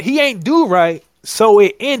 but he ain't do right, so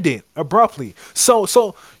it ended abruptly.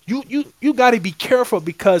 So you got to be careful,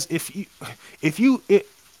 because it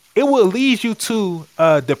will lead you to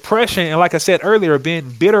depression, and like I said earlier, being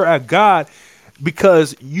bitter at God,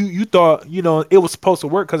 because you thought it was supposed to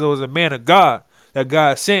work because it was a man of God that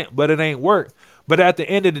God sent, but it ain't work. But at the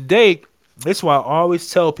end of the day, this is why I always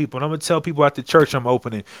tell people, and I'm gonna tell people at the church I'm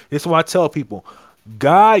opening. This is why I tell people,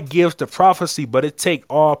 God gives the prophecy, but it take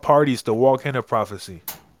all parties to walk in the prophecy.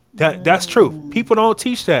 That's true. People don't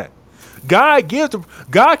teach that. God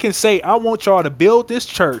can say, I want y'all to build this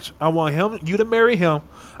church. I want you to marry him.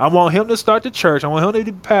 I want him to start the church. I want him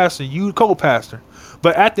to be pastor, you co-pastor.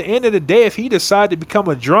 But at the end of the day, if he decides to become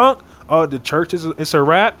a drunk, the church it's a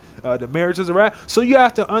wrap. The marriage is a wrap. So you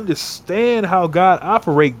have to understand how God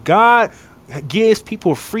operates. God gives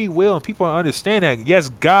people free will, and people understand that. Yes,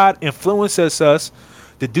 God influences us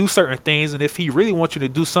to do certain things, and if he really wants you to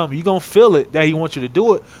do something, you're gonna feel it that he wants you to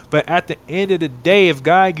do it. But at the end of the day, if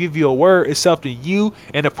God give you a word, it's up to you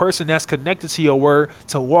and the person that's connected to your word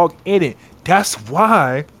to walk in it. That's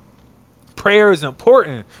why prayer is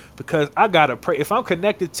important, because I gotta pray. If I'm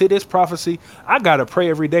connected to this prophecy, I gotta pray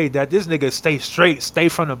every day that this nigga stay straight, stay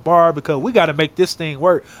from the bar, because we gotta make this thing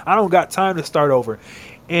work. I don't got time to start over.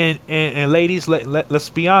 And ladies, let's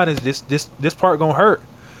be honest, this part gonna hurt.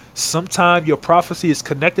 Sometimes your prophecy is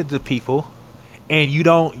connected to people, and you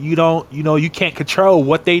can't control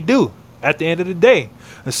what they do at the end of the day.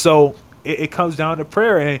 And so it comes down to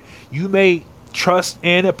prayer, and you may trust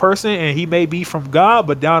in a person and he may be from God,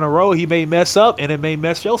 but down the road he may mess up and it may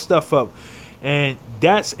mess your stuff up. And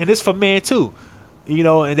it's for men too.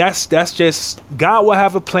 And that's just, God will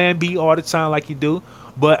have a plan B all the time like you do.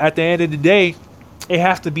 But at the end of the day, it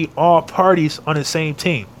has to be all parties on the same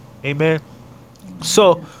team. Amen.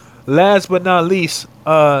 So last but not least,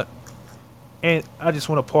 and I just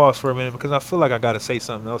want to pause for a minute because I feel like I got to say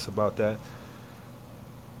something else about that.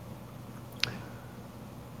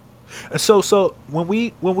 So when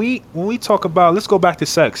we talk about, let's go back to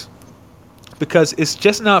sex, because it's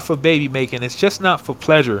just not for baby making, it's just not for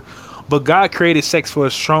pleasure, but God created sex for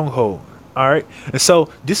a stronghold. All right, and so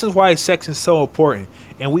this is why sex is so important.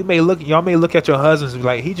 And y'all may look at your husbands and be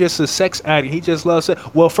like, he just a sex addict, he just loves sex.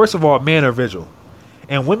 Well, first of all, men are visual,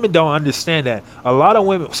 and women don't understand that.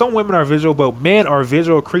 Some women are visual, but men are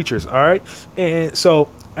visual creatures. All right, and so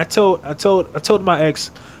I told my ex,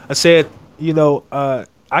 I said, you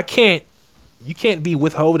can't be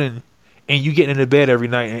withholding and you getting into bed every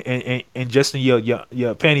night and just in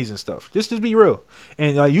your panties and stuff. Just be real.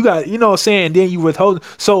 And you got, what I'm saying, and then you withhold.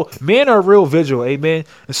 So men are real visual, amen.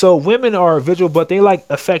 And so women are visual, but they like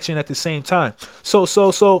affection at the same time.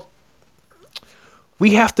 So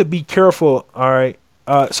we have to be careful, all right.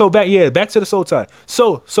 So back to the soul tie.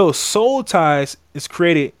 So soul ties is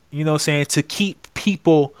created, to keep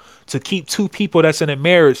two people that's in a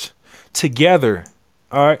marriage together.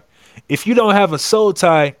 All right. If you don't have a soul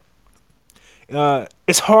tie,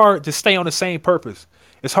 it's hard to stay on the same purpose.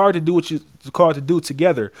 It's hard to do what you're called to do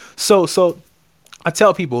together. So I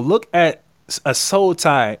tell people, look at a soul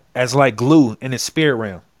tie as like glue in the spirit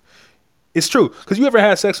realm. It's true, because you ever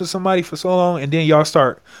had sex with somebody for so long, and then y'all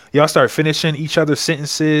start finishing each other's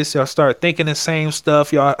sentences. Y'all start thinking the same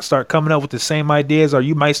stuff. Y'all start coming up with the same ideas, or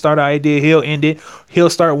you might start an idea, he'll end it. He'll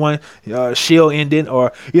start one, she'll end it,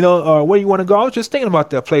 or or where you want to go. I was just thinking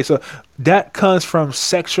about that place. So that comes from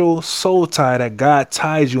sexual soul tie that God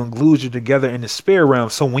ties you and glues you together in the spirit realm.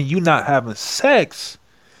 So when you not having sex,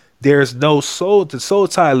 there's no soul. The soul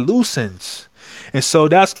tie loosens. And so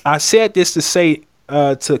that's I said this to say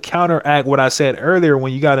to counteract what I said earlier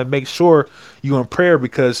when you got to make sure you in prayer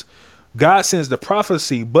because God sends the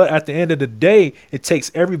prophecy, but at the end of the day, it takes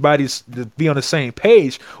everybody to be on the same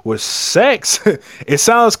page with sex. It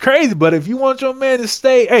sounds crazy, but if you want your man to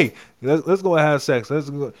stay, hey, let's go and have sex. Let's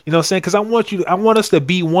go. You know what I'm saying? Because I want us to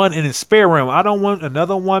be one in the spirit realm. I don't want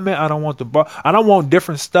another woman. I don't want I don't want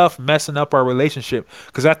different stuff messing up our relationship.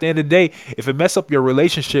 Because at the end of the day, if it messes up your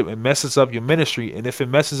relationship, it messes up your ministry. And if it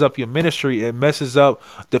messes up your ministry, it messes up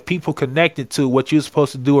the people connected to what you're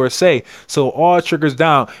supposed to do or say. So all triggers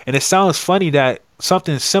down. And it sounds funny that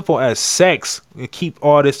something simple as sex will keep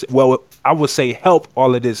all this. Well, I would say help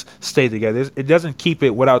all of this stay together. It doesn't keep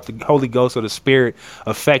it without the Holy Ghost or the Spirit,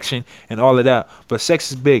 affection, and all of that. But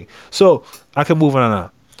sex is big. So I can move on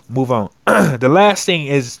now. Move on. The last thing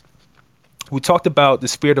is we talked about the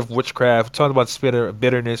spirit of witchcraft, talked about the spirit of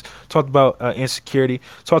bitterness, talked about insecurity,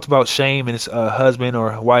 talked about shame and his husband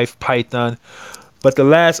or wife, Python. But the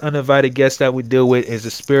last uninvited guest that we deal with is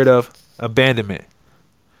the spirit of abandonment.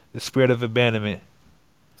 The spirit of abandonment.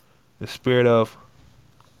 The spirit of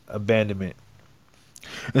abandonment.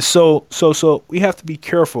 And so we have to be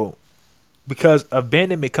careful because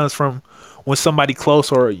abandonment comes from when somebody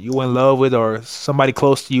close or you in love with or somebody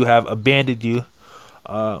close to you have abandoned you,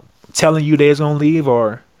 telling you they was gonna leave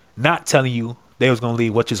or not telling you they was gonna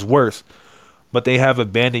leave, which is worse. But they have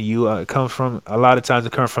abandoned you. It comes from a lot of times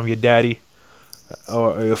it comes from your daddy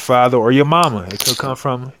or your father or your mama. It could come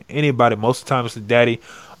from anybody. Most of the time it's the daddy.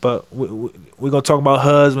 But we're gonna talk about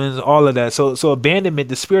husbands, all of that. So abandonment,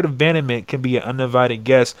 the spirit of abandonment, can be an uninvited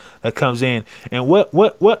guest that comes in. And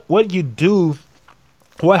what you do?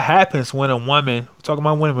 What happens when a woman? We're talking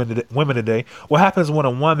about women today. What happens when a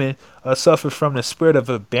woman suffers from the spirit of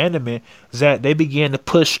abandonment? Is that they begin to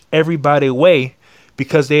push everybody away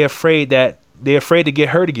because they're afraid to get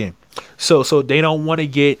hurt again. So they don't want to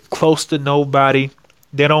get close to nobody.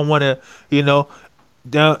 They don't want to,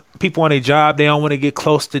 people on their job, they don't want to get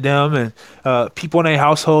close to them, and people in their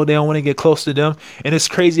household, they don't want to get close to them. And it's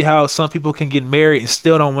crazy how some people can get married and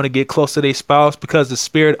still don't want to get close to their spouse because the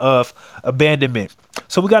spirit of abandonment.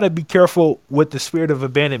 So we got to be careful with the spirit of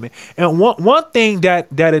abandonment. And one thing that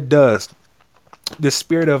it does, the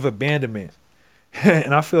spirit of abandonment,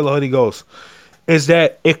 and I feel the Holy Ghost, is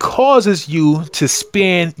that it causes you to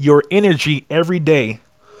spend your energy every day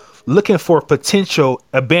looking for potential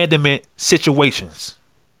abandonment situations.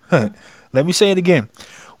 Let me say it again.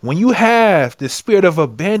 When you have the spirit of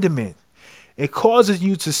abandonment, it causes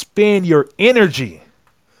you to spend your energy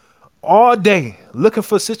all day looking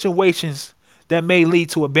for situations that may lead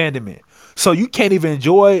to abandonment. So you can't even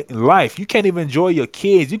enjoy life. You can't even enjoy your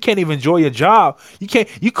kids. You can't even enjoy your job.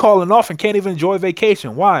 You calling off and can't even enjoy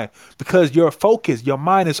vacation. Why? Because your focus, your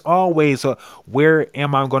mind is always where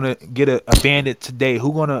am I going to get abandoned today?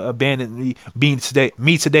 Who going to abandon me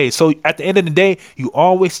today? So at the end of the day, you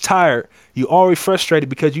always tired. You always frustrated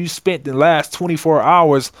because you spent the last 24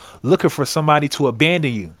 hours looking for somebody to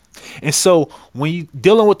abandon you. And so when you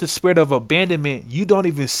dealing with the spirit of abandonment, you don't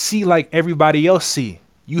even see like everybody else see.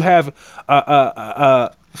 You have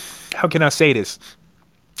how can I say this?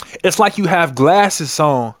 It's like you have glasses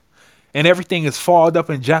on and everything is fogged up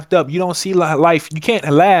and jacked up. You don't see life. You can't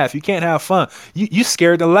laugh. You can't have fun. You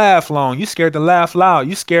scared to laugh long. You scared to laugh loud.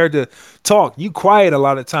 You scared to talk. You quiet a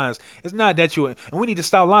lot of times. It's not that and we need to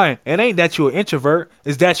stop lying. It ain't that you're an introvert.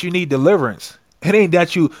 It's that you need deliverance. It ain't that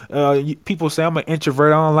people say I'm an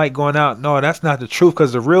introvert. I don't like going out. No, that's not the truth.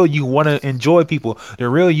 Because the real you want to enjoy people. The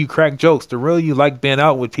real you crack jokes. The real you like being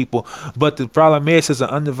out with people. But the problem is an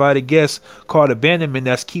undivided guest called abandonment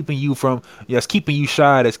that's keeping you shy.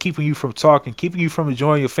 That's keeping you from talking. Keeping you from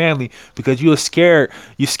enjoying your family because you're scared.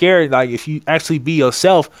 You're scared. Like if you actually be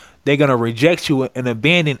yourself, they're going to reject you and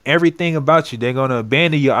abandon everything about you. They're going to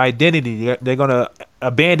abandon your identity. They're going to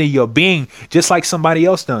abandon your being just like somebody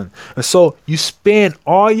else done. And so you spend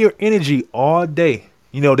all your energy all day.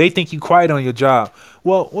 They think you quiet on your job.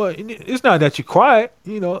 Well, it's not that you quiet.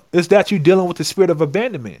 It's that you dealing with the spirit of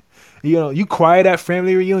abandonment. You quiet at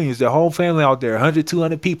family reunions. The whole family out there, 100,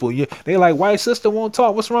 200 people. They like, why sister won't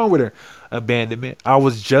talk? What's wrong with her? Abandonment. I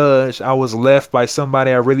was judged. I was left by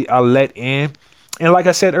somebody I let in. And like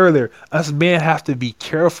I said earlier, us men have to be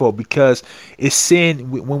careful because it's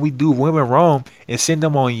sin when we do women wrong and send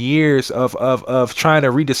them on years of trying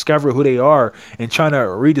to rediscover who they are and trying to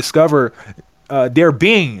rediscover their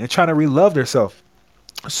being and trying to relove themselves.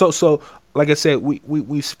 So like I said,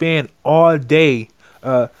 we spend all day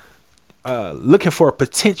looking for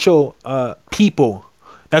potential people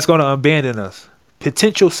that's going to abandon us,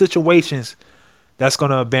 potential situations that's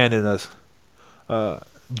going to abandon us,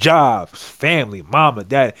 jobs, family, mama,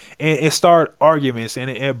 dad, and it start arguments, and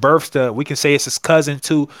it births the, we can say it's his cousin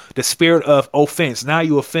to the spirit of offense. Now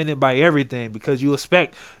you offended by everything because you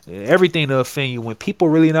expect everything to offend you when people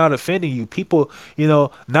really not offending you. People,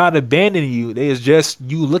 not abandoning you. They is just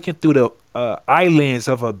you looking through the islands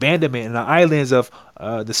of abandonment and the islands of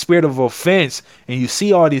the spirit of offense, and you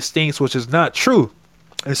see all these things which is not true.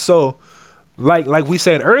 And so, like we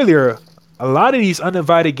said earlier, a lot of these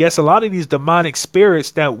uninvited guests, a lot of these demonic spirits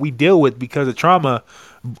that we deal with because of trauma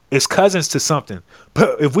is cousins to something.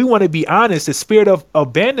 But if we want to be honest, the spirit of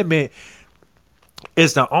abandonment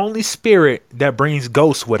is the only spirit that brings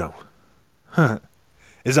ghosts with them.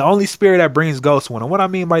 It's the only spirit that brings ghosts with them. What I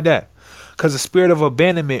mean by that? Because the spirit of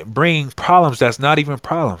abandonment brings problems that's not even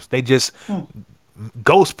problems. They just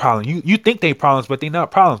ghost problem. You think they problems, but they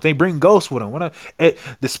not problems. They bring ghosts with them.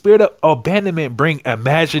 The spirit of abandonment bring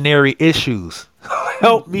imaginary issues.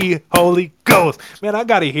 Help me, Holy Ghost, man! I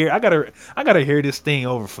gotta hear this thing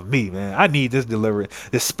over for me, man. I need this deliverance.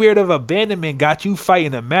 The spirit of abandonment got you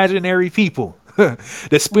fighting imaginary people.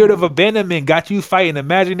 The spirit of abandonment got you fighting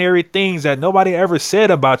imaginary things that nobody ever said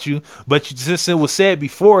about you, but since it was said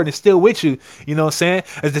before and it's still with you, you know what I'm saying?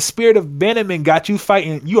 As the spirit of abandonment got you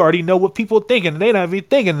fighting, you already know what people thinking. They not even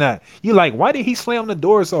thinking that. You like, why did he slam the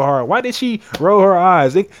door so hard? Why did she roll her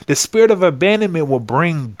eyes? The spirit of abandonment will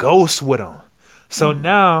bring ghosts with them. So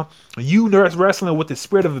now you nurse wrestling with the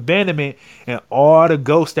spirit of abandonment and all the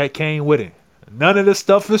ghosts that came with it. None of this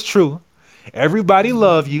stuff is true. Everybody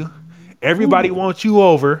love you. Everybody wants you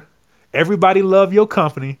over. Everybody love your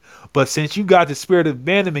company. But since you got the spirit of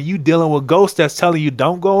abandonment, you dealing with ghosts that's telling you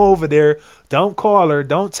don't go over there, don't call her,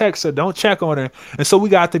 don't text her, don't check on her. And so we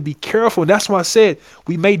got to be careful. That's why I said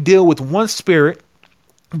we may deal with one spirit,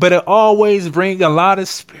 but it always brings a lot of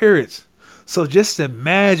spirits. So just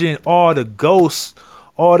imagine all the ghosts,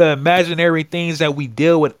 all the imaginary things that we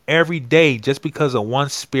deal with every day just because of one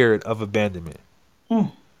spirit of abandonment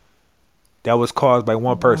that was caused by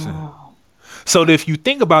one person. Wow. So if you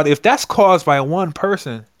think about it, if that's caused by one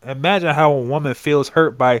person, imagine how a woman feels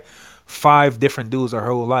hurt by 5 different dudes her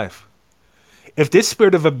whole life. If this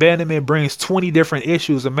spirit of abandonment brings 20 different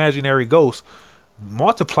issues, imaginary ghosts,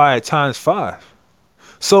 multiply it times 5.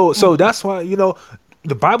 So that's why,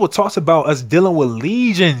 the Bible talks about us dealing with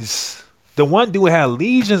legions. The one dude had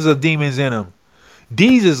legions of demons in him.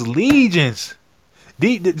 These is legions.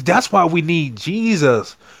 That's why we need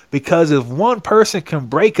Jesus. Because if one person can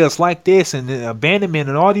break us like this and then abandonment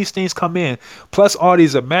and all these things come in, plus all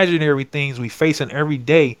these imaginary things we facing every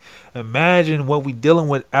day, imagine what we dealing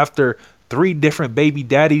with after 3 different baby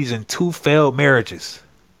daddies and 2 failed marriages.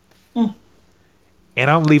 And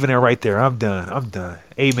I'm leaving it right there. I'm done. I'm done.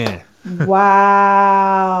 Amen.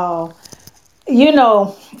 Wow. You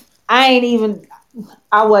know, I ain't even,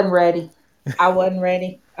 I wasn't ready. I wasn't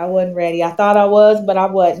ready. I wasn't ready. I thought I was, but I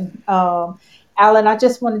wasn't. Alan, I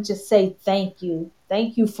just want to just say thank you.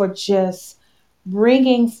 Thank you for just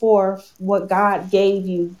bringing forth what God gave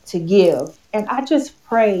you to give. And I just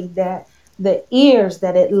pray that the ears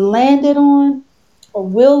that it landed on or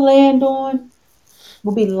will land on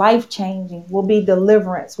will be life changing, will be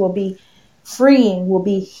deliverance, will be freeing, will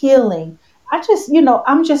be healing.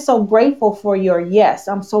 I'm just so grateful for your yes.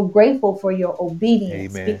 I'm so grateful for your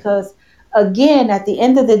obedience Amen. because, again, at the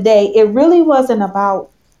end of the day, it really wasn't about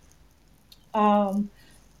um,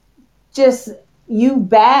 just you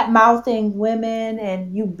bad mouthing women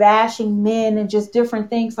and you bashing men and just different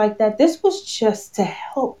things like that. This was just to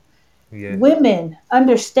help Yes. women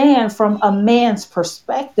understand from a man's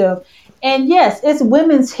perspective. And yes, it's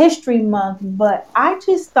Women's History Month, but I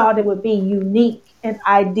just thought it would be unique and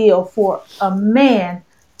ideal for a man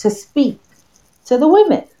to speak to the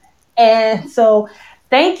women. And so,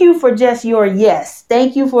 thank you for just your yes.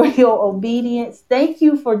 Thank you for your obedience. Thank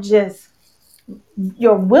you for just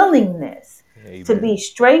your willingness to Amen. be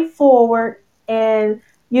straightforward and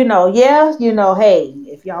hey,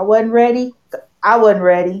 if y'all wasn't ready, I wasn't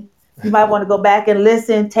ready. You might want to go back and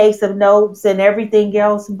listen, take some notes and everything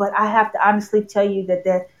else, but I have to honestly tell you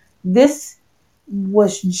that this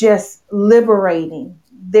was just liberating.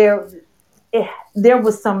 There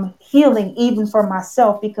was some healing even for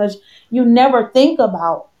myself because you never think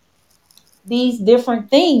about these different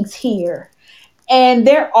things here. And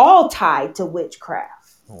they're all tied to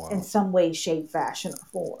witchcraft in Wow. some way, shape, fashion, or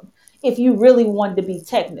form, if you really wanted to be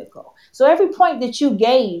technical. So every point that you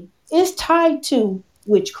gave is tied to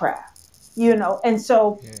witchcraft, and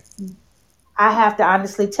so Yeah. I have to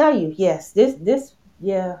honestly tell you, yes,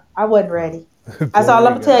 yeah, I wasn't ready. That's Glory all to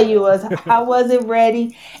I'm gonna tell God. you is I wasn't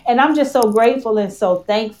ready. And I'm just so grateful and so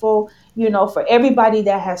thankful, for everybody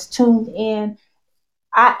that has tuned in.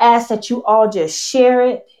 I ask that you all just share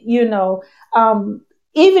it, um,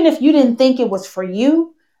 even if you didn't think it was for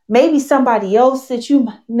you, maybe somebody else that you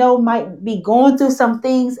know might be going through some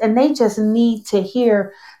things and they just need to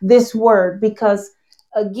hear this word because,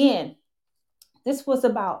 again, this was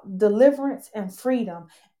about deliverance and freedom.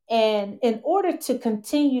 And in order to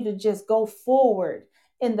continue to just go forward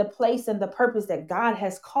in the place and the purpose that God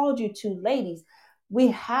has called you to, ladies, we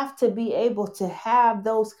have to be able to have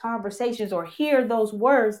those conversations or hear those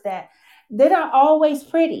words that they're not always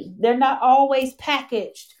pretty. They're not always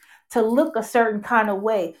packaged to look a certain kind of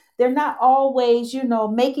way. They're not always,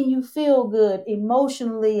 making you feel good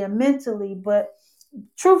emotionally and mentally. But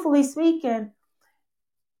truthfully speaking,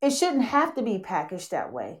 it shouldn't have to be packaged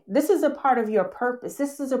that way. This is a part of your purpose.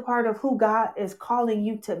 This is a part of who God is calling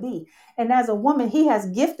you to be. And as a woman, He has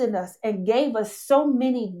gifted us and gave us so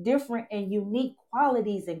many different and unique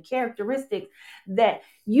qualities and characteristics that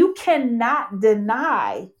you cannot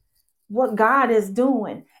deny what God is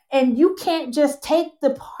doing. And you can't just take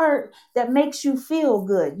the part that makes you feel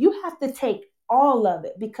good. You have to take all of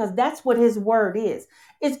it because that's what His word is.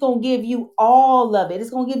 It's going to give you all of it. It's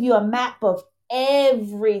going to give you a map of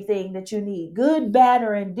everything that you need, good, bad,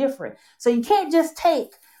 or indifferent. So you can't just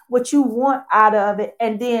take what you want out of it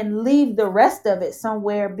and then leave the rest of it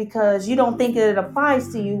somewhere because you don't think it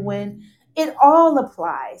applies to you when it all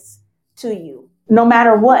applies to you, no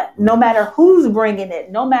matter what, no matter who's bringing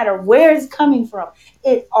it, no matter where it's coming from.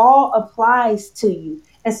 It all applies to you.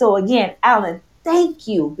 And so, again, Alan, thank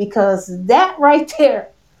you because that right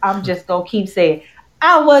there, I'm just going to keep saying,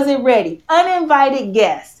 I wasn't ready. Uninvited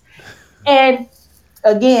guest. And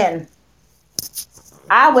again,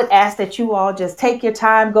 I would ask that you all just take your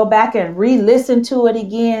time, go back and re listen to it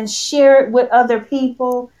again, share it with other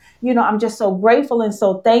people. I'm just so grateful and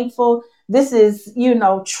so thankful. This is,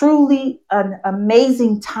 truly an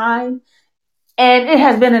amazing time. And it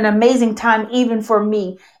has been an amazing time even for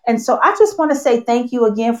me. And so I just want to say thank you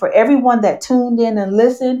again for everyone that tuned in and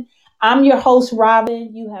listened. I'm your host,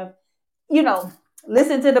 Robin. You have, you know,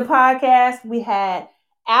 listen to the podcast. We had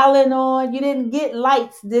Alan on. You didn't get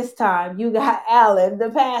lights this time. You got Alan,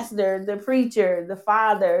 the pastor, the preacher, the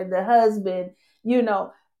father, the husband, you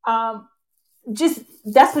know. Um, just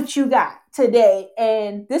that's what you got today.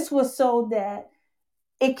 And this was so that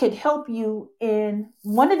it could help you in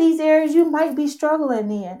one of these areas you might be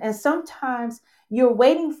struggling in. And sometimes you're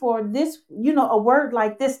waiting for this, a word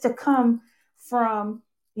like this to come from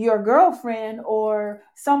your girlfriend or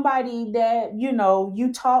somebody that,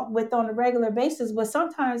 you talk with on a regular basis. But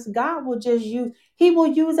sometimes God will He will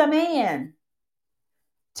use a man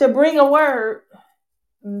to bring a word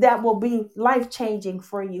that will be life changing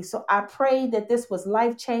for you. So I pray that this was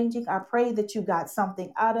life changing. I pray that you got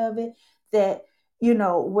something out of it, that,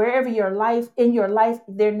 wherever in your life,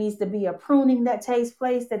 there needs to be a pruning that takes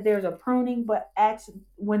place, that there's a pruning, but actually,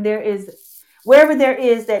 wherever there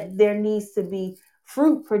is, that there needs to be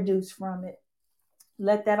fruit produced from it.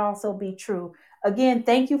 Let that also be true. Again,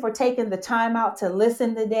 thank you for taking the time out to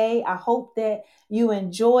listen today. I hope that you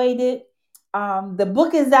enjoyed it. The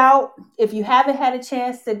book is out. If you haven't had a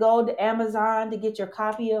chance to go to Amazon to get your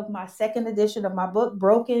copy of my second edition of my book,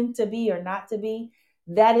 Broken to Be or Not to Be,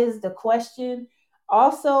 that is the question.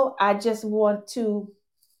 Also, I just want to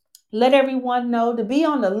let everyone know to be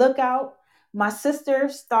on the lookout. My sister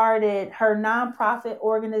started her nonprofit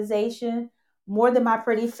organization, More Than My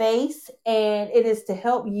Pretty Face, and it is to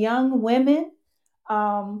help young women.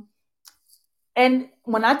 Um, and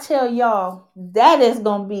when I tell y'all, that is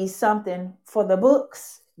going to be something for the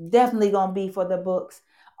books, definitely going to be for the books.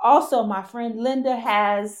 Also, my friend Linda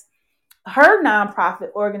has her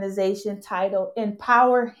nonprofit organization titled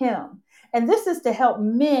Empower Him. And this is to help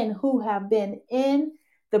men who have been in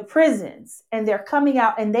the prisons and they're coming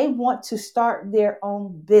out and they want to start their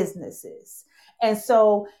own businesses. And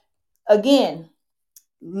so, again,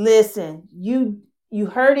 listen, you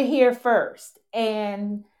heard it here first.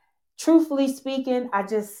 And truthfully speaking, I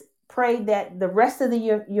just pray that the rest of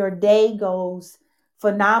your day goes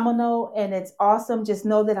phenomenal and it's awesome. Just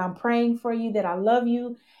know that I'm praying for you, that I love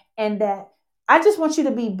you, and that I just want you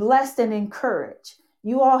to be blessed and encouraged.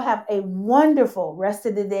 You all have a wonderful rest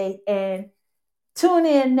of the day and tune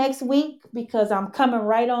in next week because I'm coming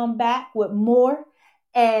right on back with more.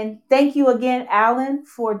 And thank you again, Alan,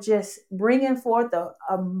 for just bringing forth a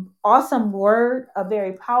awesome word, a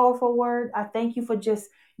very powerful word. I thank you for just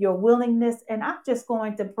your willingness. And I'm just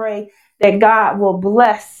going to pray that God will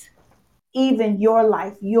bless even your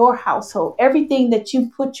life, your household, everything that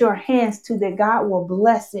you put your hands to, that God will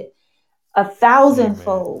bless it a Amen.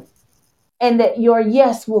 thousandfold, and that your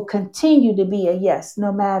yes will continue to be a yes,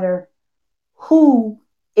 no matter who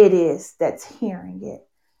it is that's hearing it.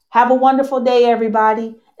 Have a wonderful day,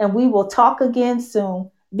 everybody, and we will talk again soon.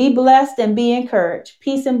 Be blessed and be encouraged.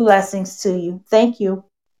 Peace and blessings to you. Thank you.